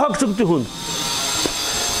زیادہ حق تہند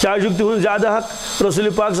کیا تہند زیادہ حق رسول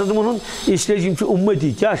پاک صلی اللہ علیہ وسلم اس لیے یہ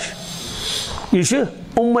امتی کیا یہ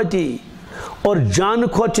امتی اور جان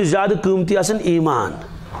کھوت زیادہ قیمتی آسان ایمان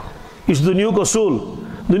یہ دنیا کا اصول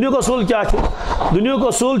دنیا کا اصول کیا دنیا کا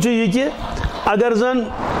اصول یہ کہ اگر زن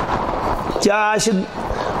کیا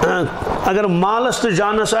اگر مالس تو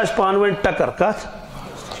جانس پان ون ٹکر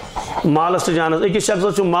کت مالس تو جانس اکس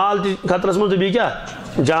شخص مال خطرس من تو کیا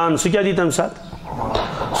جان سہ کیا دی تمہ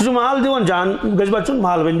سات سہ مال دان جان گژھِ بچن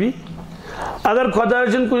مال ون بھی اگر خدا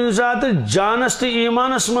رچن کن سات جانس تو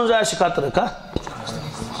ایمانس من خطرہ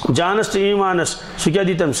کت جانس تو ایمانس سہ کیا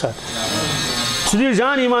دی تمہ سات سہ دی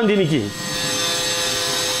جان ایمان دینی کی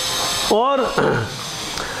اور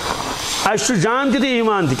اس جان تہ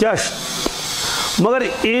ایمان تہ کیا مگر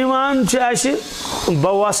ایمان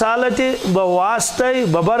بوسالت بواسطہ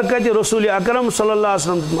ببرکت رسول اکرم صلی اللہ علیہ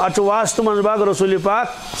وسلم ات واسطہ من باغ رسول پاک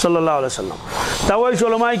صلی اللہ علیہ وسلم توے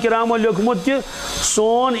علماء کرامو لیوکھمت کہ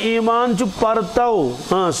سون ایمان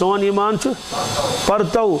پرتو سون ایمان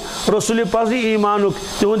پرتو رسول پاک ایمانک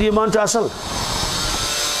تہند ایمان اصل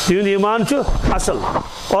تہند ایمان اصل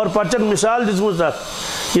اور پچک مثال دژمٕژ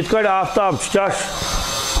تتھ یتھ کٲٹھۍ آفتاب کیا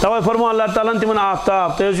توے فرمو اللہ تعالیٰ تمن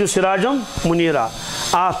آفتاب تُہۍ سراجم منیرا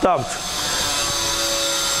آفتاب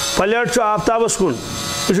پلیٹ آفتابس کن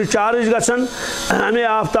یہ چارج گھن امے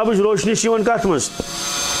آفتاب روشنی کت مز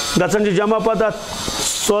گھن جمع پتہ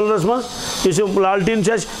سولرس مز یہ لالٹین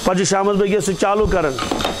پہ شامس بے سہ چالو کران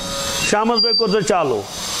شامس بے کور چالو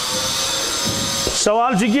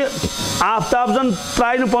سوال کہ آفتاب زن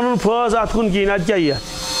ترائے پن فیض ات کن کہین ات کیا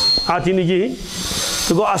ات یہ کہین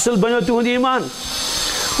تو گو اصل بنو تہد ایمان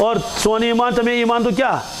اور سون ایمان تمہیں ایمان تو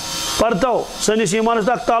کیا پرتو سنس ایمانس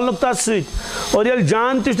تک تعلق تر ست اور یل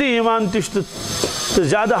جان تہ ایمان تہ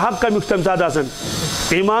زیادہ حق کمیک تمہ سات آسان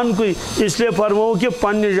ایمان کو اس لیے فرمو کہ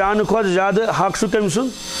پنہ جان کھت زیادہ حق کم سن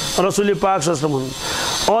رسول پاک صلی اللہ علیہ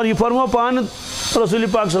وسلم اور یہ فرمو پان رسول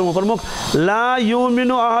پاک صلی اللہ علیہ وسلم فرمو لا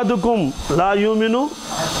یؤمن احدکم لا یؤمن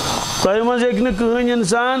تہ مز ہیکہ نہ کہین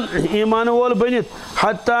انسان ایمان وول بنت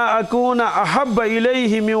حتی اکون احب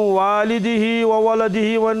الیہ من والدہ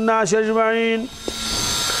وولدہ والناس اجمعین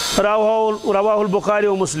رواہ البخاری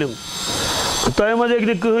و مسلم تہ مز ہیکہ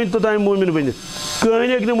نہ کہین توتام مومن بنت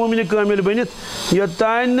کہین ہیکہ نہ مومن کامل بنت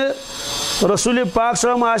یوتان رسول پاک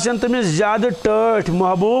صلی اللہ علیہ وسلم تمس زیادہ ٹھٹھ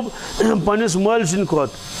محبوب پنس مال سند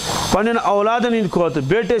کھت پنن اولادن ہند کھت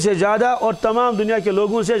بیٹے سے زیادہ اور تمام دنیا کے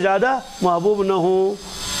لوگوں سے زیادہ محبوب نہ ہوں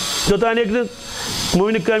توتان ہیکہ نہ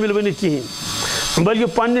مومن کامل بنت کہین بلکہ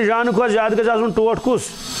پنہ جان کھت زیادہ گژھِ آسُن ٹوٹھ کس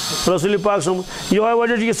رسول پاک صلی یہ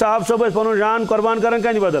وجہ کہ صاحب صاحب پن جان قربان کران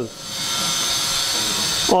کن بدل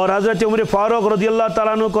اور حضرت عمر فاروق رضی اللہ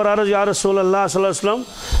تعالیٰ عنہ کور عرض یا رسول اللہ صلی اللہ علیہ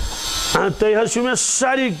وسلم تُہۍ حظ چھِو مےٚ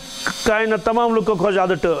ساری کائنات تمام لوکو کھۄتہٕ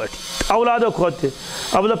زیادہ ٹٲٹھۍ اولادو کھۄتہٕ تہِ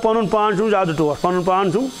البتہ پنُن پان چھُم زیادہ ٹوٹھ پنُن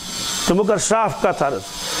پان چھُم تِمو کٔر صاف کتھ عرض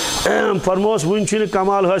فرموس وُنہِ چھُنہٕ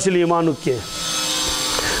کمال حٲصِل ایمانُک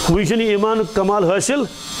کینٛہہ وُنہِ چھُنہٕ ایمانُک کمال حٲصِل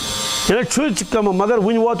یعنی چھُ کمال مگر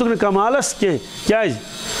وُنہِ ووتُکھ نہٕ کمالس کینٛہہ کیازِ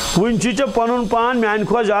وُنہِ چھُے ژےٚ پنُن پان میانہِ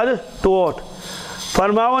کھۄتہٕ زیادہ ٹوٹھ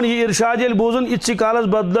فرماون یہ ارشاد ییٚلہِ بوٗزُن یِتسٕے کالس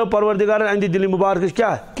بدلٲو پروردگارن اندِ دِلہِ مُبارکٕچ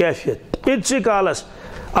کیاہ کیفیت یِتسٕے کالس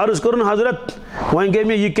عرض کوٚرُن حضرت وۄنۍ گٔے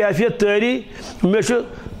مےٚ یہِ کیفیت تٲری مےٚ چھُ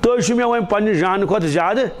تُہۍ چھِو مےٚ وۄنۍ پننہِ جانہٕ کھۄتہٕ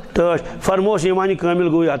زیادہ ٹٲٹھ فرموس ایمانِ کٲمِل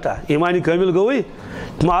گوٚوٕے عطا ایمانِ کٲمِل گوٚوٕے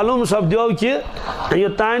معلوم سپدیو کہ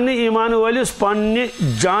یوتان نہٕ ایمان وٲلِس پننہِ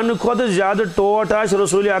جانہٕ کھۄتہٕ زیادہ ٹوٹھ آسہِ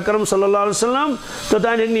رسول اکرم صلی اللہ علیہ وسلم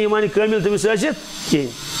توتان ہیٚکہِ نہٕ ایمانِ کٲمِل تٔمِس ٲسِتھ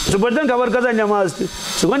کِہیٖنۍ سُہ پٔرۍتن خبر کۭژاہ نٮ۪ماز تہِ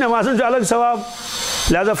سُہ گوٚو نٮ۪مازن چھُ الگ ثواب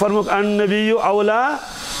لہذا فرموک النبی اولا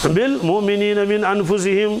بالمؤمنین من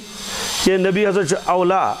انفسہم کہ نبی ہسا چھُ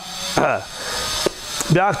اولا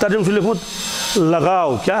بیاکھ ترجمہ چھُ لیوکھمُت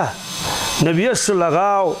لگاو کیا نبیس چھُ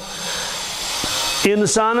لگاو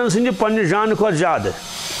انسانن سٕنٛدِ پننہِ جانہٕ کھۄتہٕ زیادہ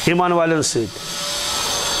ایمان والٮ۪ن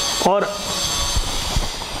سۭتۍ اور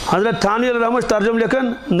حضرت تھانوی علیہ رحمت ترجم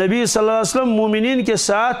لکھن نبی صلی اللہ علیہ وسلم مومنین کے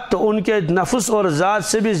ساتھ تو ان کے نفس اور ذات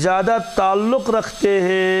سے بھی زیادہ تعلق رکھتے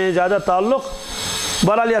ہیں زیادہ تعلق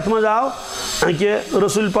بہرحال یتھ منٛز آو کہ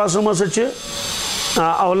رسول پاک صلی اللہ علیہ وسلم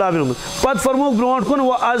اولا بالمؤمنین پتہٕ فرموک برونٛٹھ کُن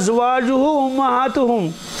وازواجہ امہاتہم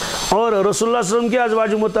اور رسول اللہ صلی اللہ علیہ وسلم کے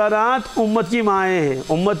ازواج مطہرات امت کی مائیں ہیں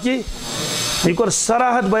امت کی یہ کور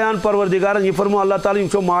صراحت بیان پروردگارن یہ فرمو اللہ تعالیٰ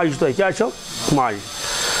چھو ماج تہ کیا چھو ماج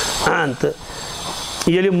تو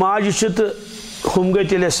ییٚلہِ ماجہِ چھِ تہٕ ہُم گٔے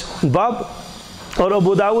تیٚلہِ اَسہِ بب اور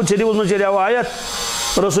ابو داؤد شریفس منٛز چھِ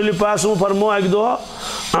روایت رسول پاک صلی فرمو اکہِ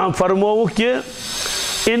دۄہ فرمووُکھ کہ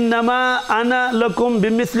انما انا لکم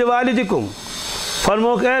بمثل والدکم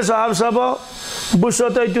فرمووُکھ اے صاحب صاحبو بہٕ چھُسو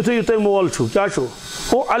تۄہہِ تیُتھُے یُتھ تۄہہِ مول چھُو کیٛاہ چھُو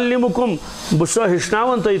اُعلِمُکُم بہٕ چھُسو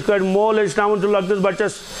ہیٚچھناوان تۄہہِ یِتھ کٲٹھۍ مول ہیٚچھناوان چھُ لۄکٹِس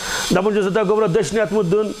بچس دپان چھُ تۄہہِ گوٚبرا دٔچھنہِ اَتھ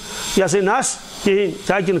منٛز دیُن یہِ ہسا نس کہین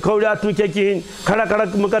چاکن کھوڑیات میں کیا کہین کھڑا کھڑا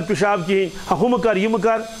مکر پیشاب کہین ہم کر یہ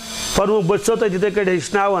مکر فرمو بچو تو تتھے کٹ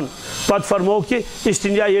ہیچناون پت فرمو کہ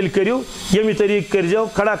استنجا یل کریو یمی طریق کرجو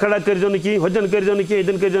کھڑا کھڑا کرجو نہ کہین ہدن کرجو نہ کہین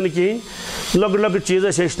ادن کرجو نہ کہین لۄکٹ لۄکٹ چیز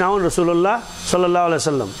ہیچناون رسول اللہ صلی اللہ علیہ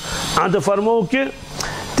وسلم اد فرمو کہ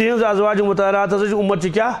تہذ ازواج مطہرات امت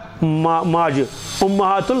کیا ماجہ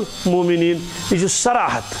امہات المومنین یہ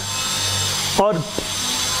صراحت اور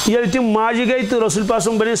یل تم ماجہ گئی تو رسول پاک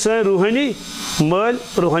بنے سن روحانی مل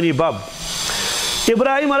روحانی بب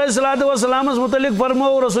ابراہیم علیہ السلام متعلق فرمو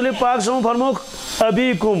رسول پاک فرمو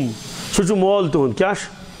ابیکم سہ مول تہد کیا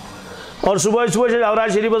اور صبح صبح اوراد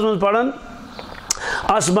شریف من پڑھان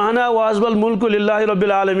اصبحنا واصب الملک للہ رب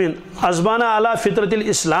العالمین اصبحنا علی فطرت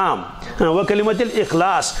الاسلام وکلمت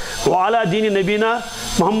الاخلاص وعلى دین نبینا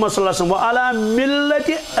محمد صلی اللہ علیہ وسلم وعلى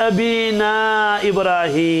ملت ابینا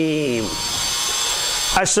ابراہیم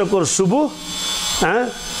اشکر صبح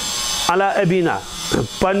علی ابینا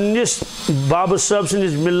پنس باب صاحب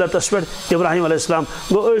سندس ملتس پہ ابراہیم علیہ السلام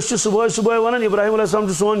گو صبح صبح ونان ابراہیم علیہ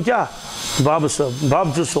السلام سون کیا باب صاحب باب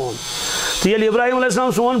سون تو یل ابراہیم علیہ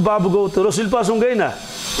السلام سون باب گو تو رسول پاس گئی نا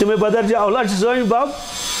تمہیں بدرجہ اولاد سن باب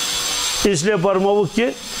اس لیے فرمو کہ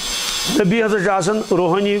نبی ہسا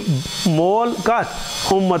روحانی مول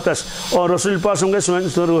کت امتس اور رسول پاس گئی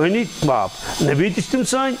سن روحانی باپ نبی تم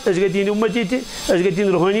سن گئی تین امتی تہ گئی تین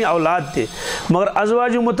روحانی اولاد تہ مگر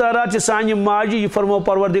ازواج مطہرات سانہ ماجہ یہ فرمو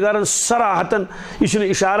پروردگارن صراحتن یہ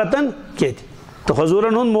اشارتن کی تو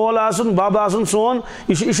حضورن ہند مول آسن باب آسن سون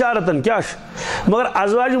یہ اشارتن کیا مگر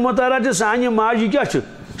ازواج مطہرات سانہ ماجہ کیا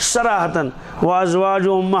صراحتن و ازواج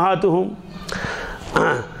امہاتہم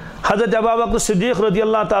حضرت ابوبکر صدیق رضی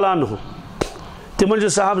اللہ تعالیٰ عنہ تمن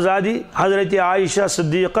صاحبزادی حضرت عائشہ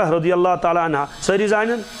صدیقہ رضی اللہ تعالیٰ عنہ ساری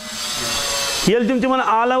زانن یل تم تمن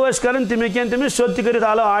آلو کرن تم ہیکن تمس سیود تہ کرت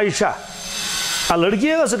آلو عائشہ لڑکی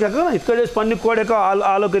ہے سک ہیکان ات کٹ پنہ کور ہیکو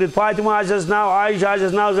آلو کرت فاطمہ آسس ناو عائشہ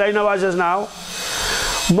آسس ناو زینب آسس ناو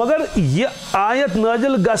مگر یہ آیت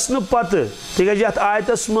نازل گژھنہ پتہ تکیاز یتھ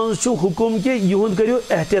آیتس من حکم کہ یہند کریو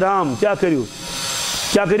احترام کیا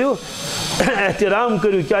کریو احترام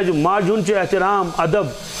کریو کیا ماجہ ہند احترام ادب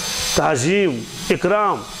تہذیب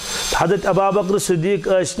اکرام حضرت ابوبکر صدیق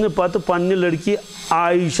ٲسۍ نہٕ پتہ پننہِ لڑکی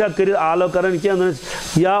عائشہ کرت آلو کران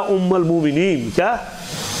کینٛہہ یا ام المومنین کیا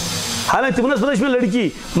حالانکہ تمن پتہ لڑکی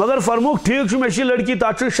مگر فرموک ٹھیک مے لڑکی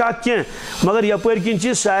تک شک کی مگر یپر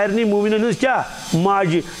کن سارے مومنن ہز کیا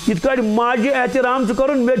ماجہ یت کٹ ماجہ احترام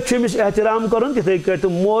کرن مس احترام کرن تتھے کٹ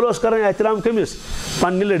مول اس کران احترام کمس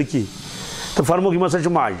پنہ لڑکی تو فرموک یہ ہسا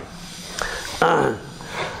ماجہ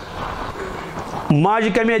ماجہ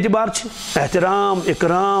کمہ اعتبار احترام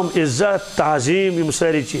اکرام عزت تعظیم یم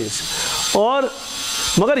ساری چیز اور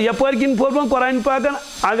مگر یپر کن پور قرآن پاکن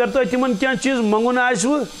اگر تہ تمن کی چیز منگن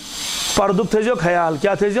آسو پردک تھو خیال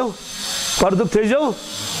کیا تھو پردک تھو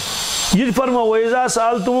یہ فرمو ویزا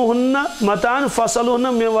سالتموہن متان فصلوہن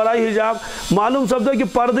من وراء حجاب معلوم سپدو کہ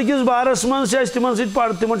پردہ کس بارس من تمن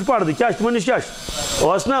تمن پردہ کیا تمن نش کیا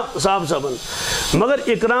نا صاحب صبن مگر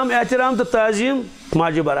اکرام احترام تو تعظیم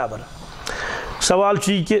ماجہ برابر سوال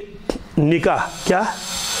یہ کہ نکاح کیا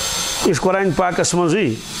اس قرآن پاکس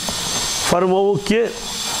مزی فرمو کہ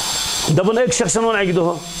دپن ایک شخصن ون اکہ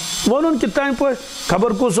دہ ون کت تین پہ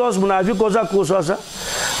خبر کس منافق اوسا کس اوسا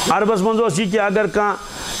عربس من یہ کہ اگر کان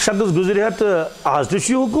شخص گزرے تو آج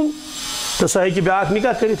تہ حکم تو سہ ہیکہ بیاکھ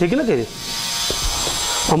نکاح کرت ہیکہ نا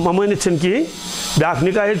کرت مانت کہین بیاکھ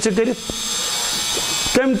نکاح ہیکہ کرت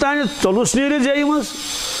کم تان ژولوس نیرت جائی مز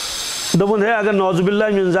دپن ہے اگر نعوذ باللہ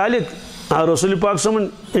من ذالک رسول پاک صن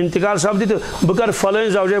انتقال سپدی تو بہ کر فلٲنۍ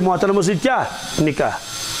زوجہ محترمہ سۭتۍ کیا نکاح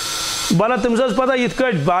بلا تمس پتہ یت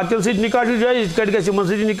کٹ باقین سی نکاح جائز یت کٹ گھن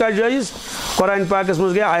سی نکاح جائز قرآن پاکس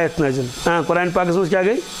مز گئی آیت نازل قرآن پاکس مز کیا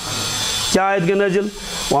گئی کیا آیت گئی نازل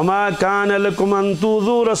وما كان لكم ان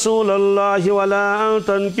تؤذوا رسول الله ولا ان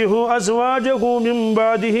تنكحوا ازواجه من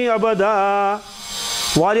بعده ابدا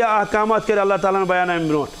واریاہ احکامات کر اللہ تعالیٰ بیان امہ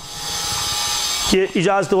برونٹ کہ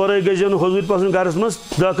اجازت ورائے گژھن حضور پسند گھرس مز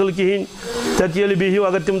داخل کہین تت یل بہو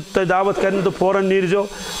اگر تم تہ دعوت کرن تو فوراً نیرزو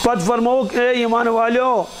پتہ فرموک اے ایمان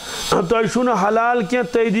والیو تہ چھو نہ حلال کی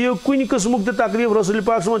تہ دیو کن قسمک تہ تکلیف رسول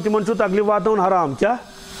پاک صن تمن چھو تکلیف واتن حرام کیا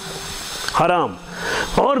حرام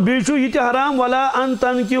اور بیچو یہ حرام ولا ان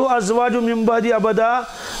تنکحوا ازواج من بعد ابدا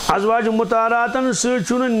ازواج مطہراتن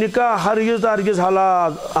چھو نہ نکاح ہرگز ہرگز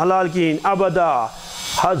حلال کہین ابدا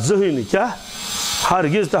زہن کیا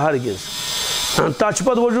ہرگز تو ہرگز تک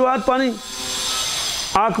پتہ وجوہات پن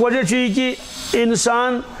اخ وجہ یہ کہ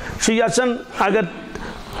انسان یژھان اگر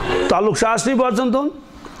تعلق بچن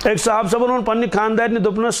تہد ایک صاحب صبن ون پنہ خاندارنہ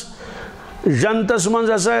دپنس جنتس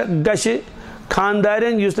من ہسا گھِ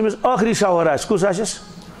خاندارین اس تمس آخری شوہر آس کس آسس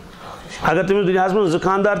اگر تمس دنیا من 2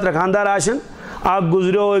 خاندار 3 خاندار آشن اک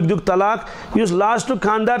گزریو ایک دک طلاق اس لاسٹ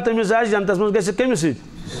خاندار تمس آس جنتس من گژھِ کمس سۭتۍ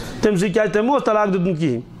تم سۭتۍ کیٛازِ تمو اوس طلاق دیُتمُت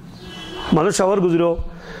کِہیٖنۍ مطلب شوہر گزریو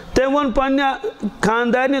تٔمۍ ووٚن پننہِ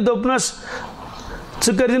خاندارنہِ دوٚپنس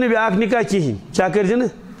ژٕ کٔرزِ نہٕ بیٛاکھ نکاح کِہیٖنۍ کیٛاہ کٔرزِ نہٕ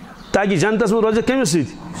تاکہِ جنتس منٛز روزِ کٔمِس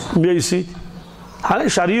سۭتۍ مے سۭتۍ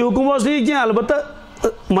حالانکہِ شرعی حکم اوس نہٕ یہِ کینٛہہ البتہ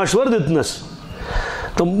مشورٕ دیُتنس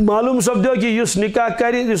تو معلوم سپدیو کہ یُس نکاح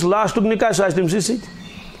کرِ یُس لاسٹُک نکاح سُہ آسہِ تٔمسٕے سۭتۍ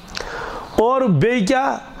اور بیٚیہِ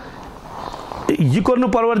کیٛاہ یہ کوٚر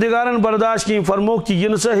نہٕ پروردگارن برداشت کِہیٖنۍ فرمووُکھ کہِ یہِ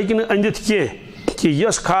نہٕ سا ہیٚکہِ نہٕ أنِتھ کینٛہہ کہ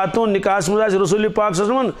یۄس خاتوٗن نکاحس منٛز آسہِ رسول پاک صلی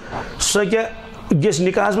اللہ علیہ وسلم سۄ کیٛاہ گژھِ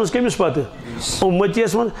نکاحس منٛز کٔمِس پتہٕ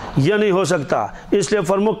اُمتیَس منٛز یہ نہیں ہو سکتا اس لیے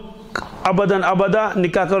فرمووُکھ ابداً ابدا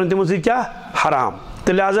نکاح کرُن تِمن سۭتۍ کیٛاہ حرام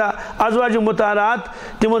تو لہذا ازواج مطہرات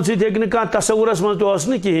تمن سۭتۍ ہیٚکہِ نہٕ کانٛہہ تصورس منٛز تہِ اوس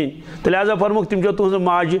نہٕ کِہیٖنۍ تو لہذا فرمووُکھ تِم چھِ تُہنٛزٕ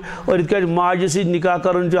ماجہِ اور یِتھ کٲٹھۍ ماجہِ سۭتۍ نکاح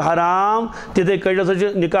کرُن چھُ حرام تِتھَے کٲٹھۍ ہسا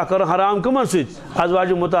چھُ نکاح کرُن حرام کٕمن سۭتۍ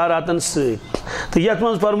ازواج مطہراتن سۭتۍ تہٕ یتھ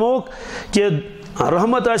منٛز فرمووُکھ کہ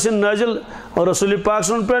رحمت ٲسِن نٲزِل رسول پاک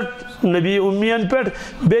سُنٛد پٮ۪ٹھ نبی اُمین پٮ۪ٹھ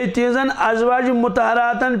بیٚیہِ تِہنٛزن ازواج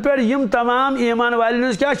مطہراتن پٮ۪ٹھ یِم تمام ایمان والٮ۪ن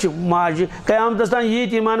ہٕنٛز کیٛاہ چھِ ماجہِ قیامتس تام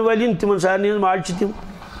ییٖتۍ ایمان وٲلۍ تِمن سارنٕے ہٕنٛز ماجہِ چھِ تِم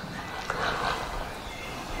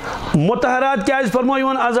مطہرات کیٛازِ فرمو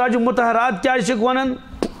یِمن ازواج مطہرات کیٛازِ چھِکھ ونان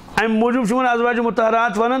امہِ موٗجوٗب چھِ یِمن ازواج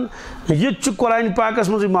مطہرات ونان یہِ تہِ چھُ قرآنِ پاکس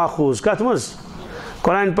منٛزٕے ماخوٗذ کتھ منٛز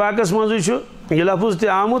قرآنِ پاکس منٛزٕے چھُ یہِ لفظ تہِ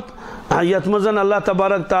آمُت یتھ منٛز اللہ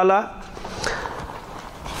تبارک تعالیٰ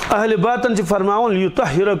اہلِ باتن چھِ فرماوان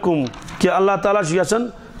لیُطہِرکُم کہ اللہ تعالیٰ چھُ یژھان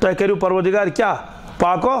تۄہہِ کٔرِو پروردگار کیٛاہ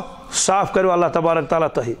پاکو صاف کٔرِو اللہ تبارک تعالیٰ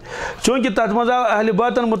تۄہہِ چوٗنٛکہِ تتھ منٛز آو اہلِ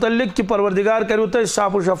باتن متعلق کہ پروردگار کٔرِو تۄہہِ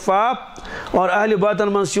صاف و شفاف اور اہلِ باتن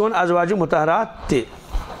منٛز چھِ یِوان ازواج مطہرات تہِ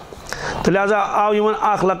تہٕ لہذا آو یِمن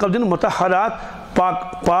اکھ لقب دِنہٕ مطہرات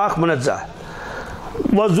پاک منزہ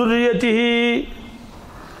وذُرِّیَتِہِ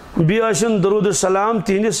بیٚیہِ ٲسِن درود السلام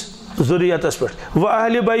تِہنٛدِس ذُریتس پٮ۪ٹھ و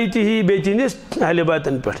اہلِ بیتِہِ بیٚیہِ تِہنٛدِس اہلِ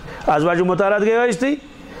بیتن پٮ۪ٹھ ازواج مطہرات گٔے ٲسۍتٕے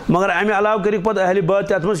مگر امہِ علاوٕ کٔرِکھ پتہٕ اہلِ بیت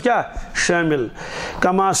تہِ اتھ منٛز کیٛاہ شٲمِل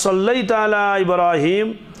کما صلیت علی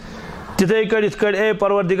ابراہیم تِتھَے کٲٹھۍ یِتھ کٲٹھۍ اے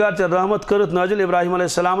پروردگار ژےٚ رحمت کٔرٕتھ نٲزِل ابراہیم علیہ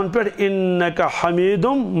السلامن پٮ۪ٹھ انکا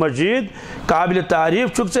حمیدُم مجید قابلِ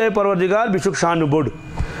تعریٖف چھُکھ ژٕ اے پروردگار بیٚیہِ چھُکھ شانہٕ بوٚڑ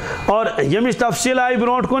اور ییٚمِچ تفصیٖل آیہِ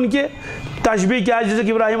برونٛٹھ کُن کہ تشبیٖح کیٛازِ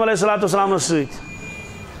دِژٕکھ ابراہیم علیہ الصلوٰتُ وسلامس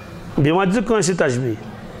سۭتۍ بیٚیہِ ما دِژٕکھ کٲنٛسہِ تشبیٖح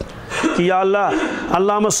کہ یا اللہ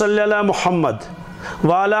اللہُمہ صلی علی محمد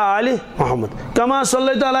وعلی آلِ محمد کما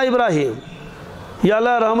صلیت علی ابراہیم یا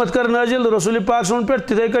اللہ رحمت کر نٲزِل رسول پاک صٲبن پٮ۪ٹھ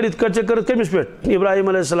تِتھَے کٲٹھۍ یِتھ کٲٹھۍ ژےٚ کٔرٕتھ کٔمِس پٮ۪ٹھ ابراہیم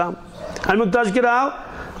علیہ السلام امیُک تذکِر آو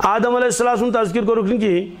آدم علیہ السلام سُنٛد تذکِر کوٚرُکھ نہٕ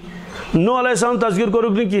کِہیٖنۍ نوح علیہ السلام تذکِر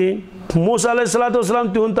کوٚرُکھ نہٕ کِہیٖنۍ موسیٰ علیہ الصلوٰتُ وسلام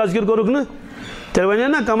تِہُنٛد تذکِر کوٚرُکھ نہٕ تیٚلہِ وَنے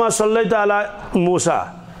نا کما صلیت علی موسیٰ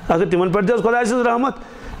اگر تِمن پٮ۪ٹھ تہِ ٲس خۄداے سٕنٛز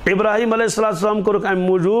رحمت ابراہیم علیہ الصلوٰتُ وسلام کوٚرُکھ امہِ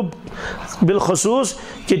موٗجوٗب بالخصوٗص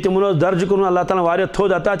کہ تِمن اوس درجہٕ کوٚرمُت اللہ تعالیٰ ہن واریاہ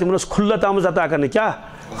تھوٚد عطا تِمن ٲس کھُلت آمٕژ عطا کرنہٕ کیٛاہ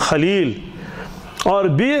خلیٖل اور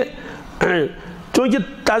بیٚیہِ چوٗنٛکہِ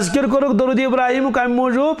تذکِر کوٚرُکھ درود ابراہیمُک امہِ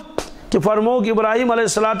موٗجوٗب کہ فرمووُکھ ابراہیم علیہ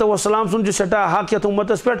الصلوٰتُ وسلام سُنٛد چھُ سٮ۪ٹھاہ حق یتھ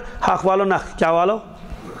اُمتس پٮ۪ٹھ حق والو نکھ کیٛاہ والو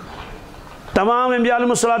تمام انبیاء علیہم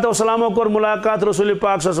الصلوٰتُ وسلامو کوٚر مُلاقات رسول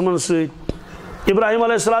پاک صلی اللہ علیہ وسلمن سۭتۍ ابراہیم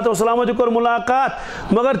علیہ الصلوٰتُ وسلامو تہِ کوٚر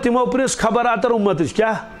مُلاقات مگر تِمو پرژھ خبر اتر اُمتٕچ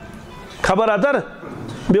کیٛاہ خبر اتر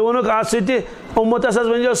بیٚیہِ ووٚنُکھ اتھ سۭتۍ تہِ اُمتس حظ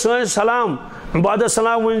ؤنۍزیو سٲنۍ سلام بعد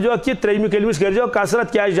السلام ؤنۍزیو کہ ترٛیٚیمہِ کلمٕچ کٔرۍزیو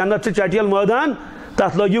کثرت کیٛازِ جنت چھُ چٹیل مٲدان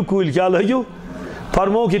تتھ لٲگِو کُلۍ کیٛاہ لٲگِو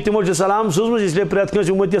فرمووُکھ کہ تِمو چھُ سلام سوٗزمٕژ اس لیے پرٛٮ۪تھ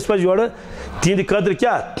کٲنٛسہِ اُمتِس پزِ یورٕ تِہنٛدِ خٲطرٕ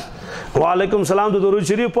کیٛاہ وعلیکُم سلام تہٕ درود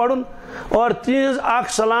شریٖف پرُن اور تِہنٛز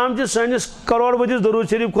اکھ سلام چھِ سٲنِس کروڑ ؤدِس درود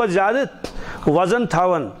شریٖف کھۄتہٕ زیادٕ وزن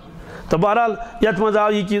تھاوان تہٕ بہرحال یتھ منٛز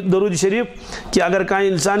آو یہِ کہ درود شریٖف کہ اگر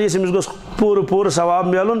کانٛہہ انسان یژھِ أمِس گوٚژھ پوٗرٕ ثواب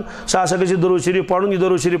میلُن سُہ ہسا گژھِ درود شریٖف پرُن یہِ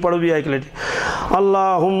درود شریٖف پرو بیٚیہِ اکہِ لٹہِ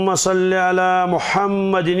اللہُمہ صلی علی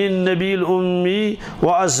محمد النبی الامی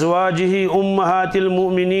وازواجہ امہات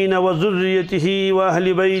المؤمنین وذریتہ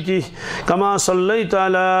واہل بیتہ کما صلیت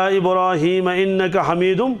علی ابراہیم انک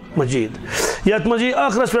حمید مجید یتھ منٛز یہِ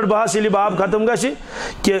ٲخرس پٮ۪ٹھ بحث ییٚلہِ باب ختم گژھِ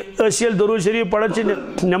کہ أسۍ ییٚلہِ درود شریٖف پران چھِ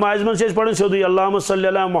نمازِ منٛز چھِ أسۍ پران سیوٚدُے اللہُمہ صلی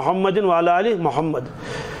علی محمد وعلی آلِ محمد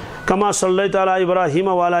کما صلیت علی ابراہیم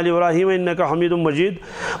وعلی آلِ ابراہیم انک حمید مجید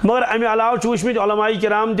مگر امہِ علاوٕ چھِ وٕچھمٕتۍ علماء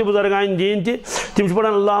کرام تہِ بُزرگانِ دیٖن تہِ تِم چھِ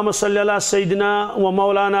پران اللہُمہ صلی علی سیدنا و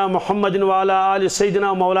مولانا محمد وعلی آلِ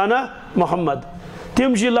سیدنا و مولانا محمد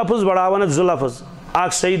تِم چھِ یہِ لفظ بڑاوان اتھ 2 لفظ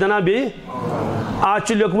اکھ سیدنا بیٚیہِ اتھ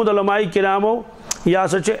چھُ لیوکھمُت علماء کرامو یہِ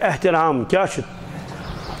ہسا چھُ احترام کیٛاہ چھُ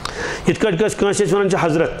یِتھ کٲٹھۍ کٲنٛسہِ أسۍ ونان چھِ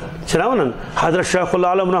حضرت چھِنا ونان حضرت شیخ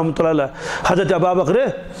العالم رحمتہ اللہ علیہ حضرت ابابکر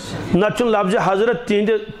نتہٕ چھُنہٕ لفظِ حضرت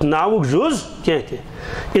تِہنٛدِ ناوُک جُز کینٛہہ تہِ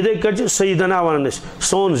یِتھَے کٲٹھۍ چھِ سیدنا ونان أسۍ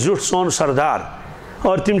سون زیُٹھ سون سردار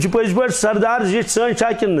اور تم پز پہ سردار زٹ سن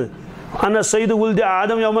کن انا سید ولد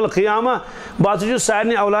آدم یوم القیامہ بات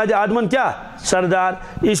سارے اولاد آدمن کیا سردار،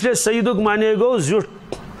 اس لیے سیدک مانے گو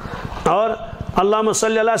زٹ اور اللہم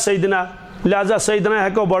صلی اللہ سیدنا، لہذا سیدنا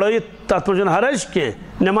ہیکو بڑھائت تر پہ حرج کی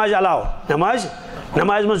نماز علاو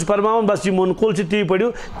نماز من فرماؤن بس یہ منقول سے تی پڑھو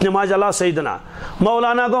نماز علاو سیدنا.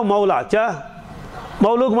 مولانا گو مولا کیا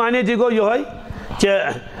مولوک مانے تھی گو یہ کہ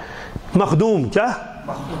مخدوم کیا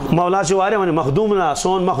مولا سے وارے مانے مخدوم نا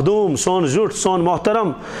سون مخدوم سون زٹ سون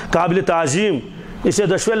محترم قابل تعظیم، اسے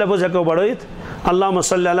دشوے لفظ ہیکو بڑھائت اللہم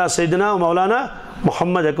صلی اللہ سیدنا و مولانا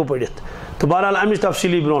محمد ہیکو پڑھت. تو بہرحال امچ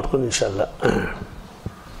تفصیلی برونٹ کن انشاءاللہ.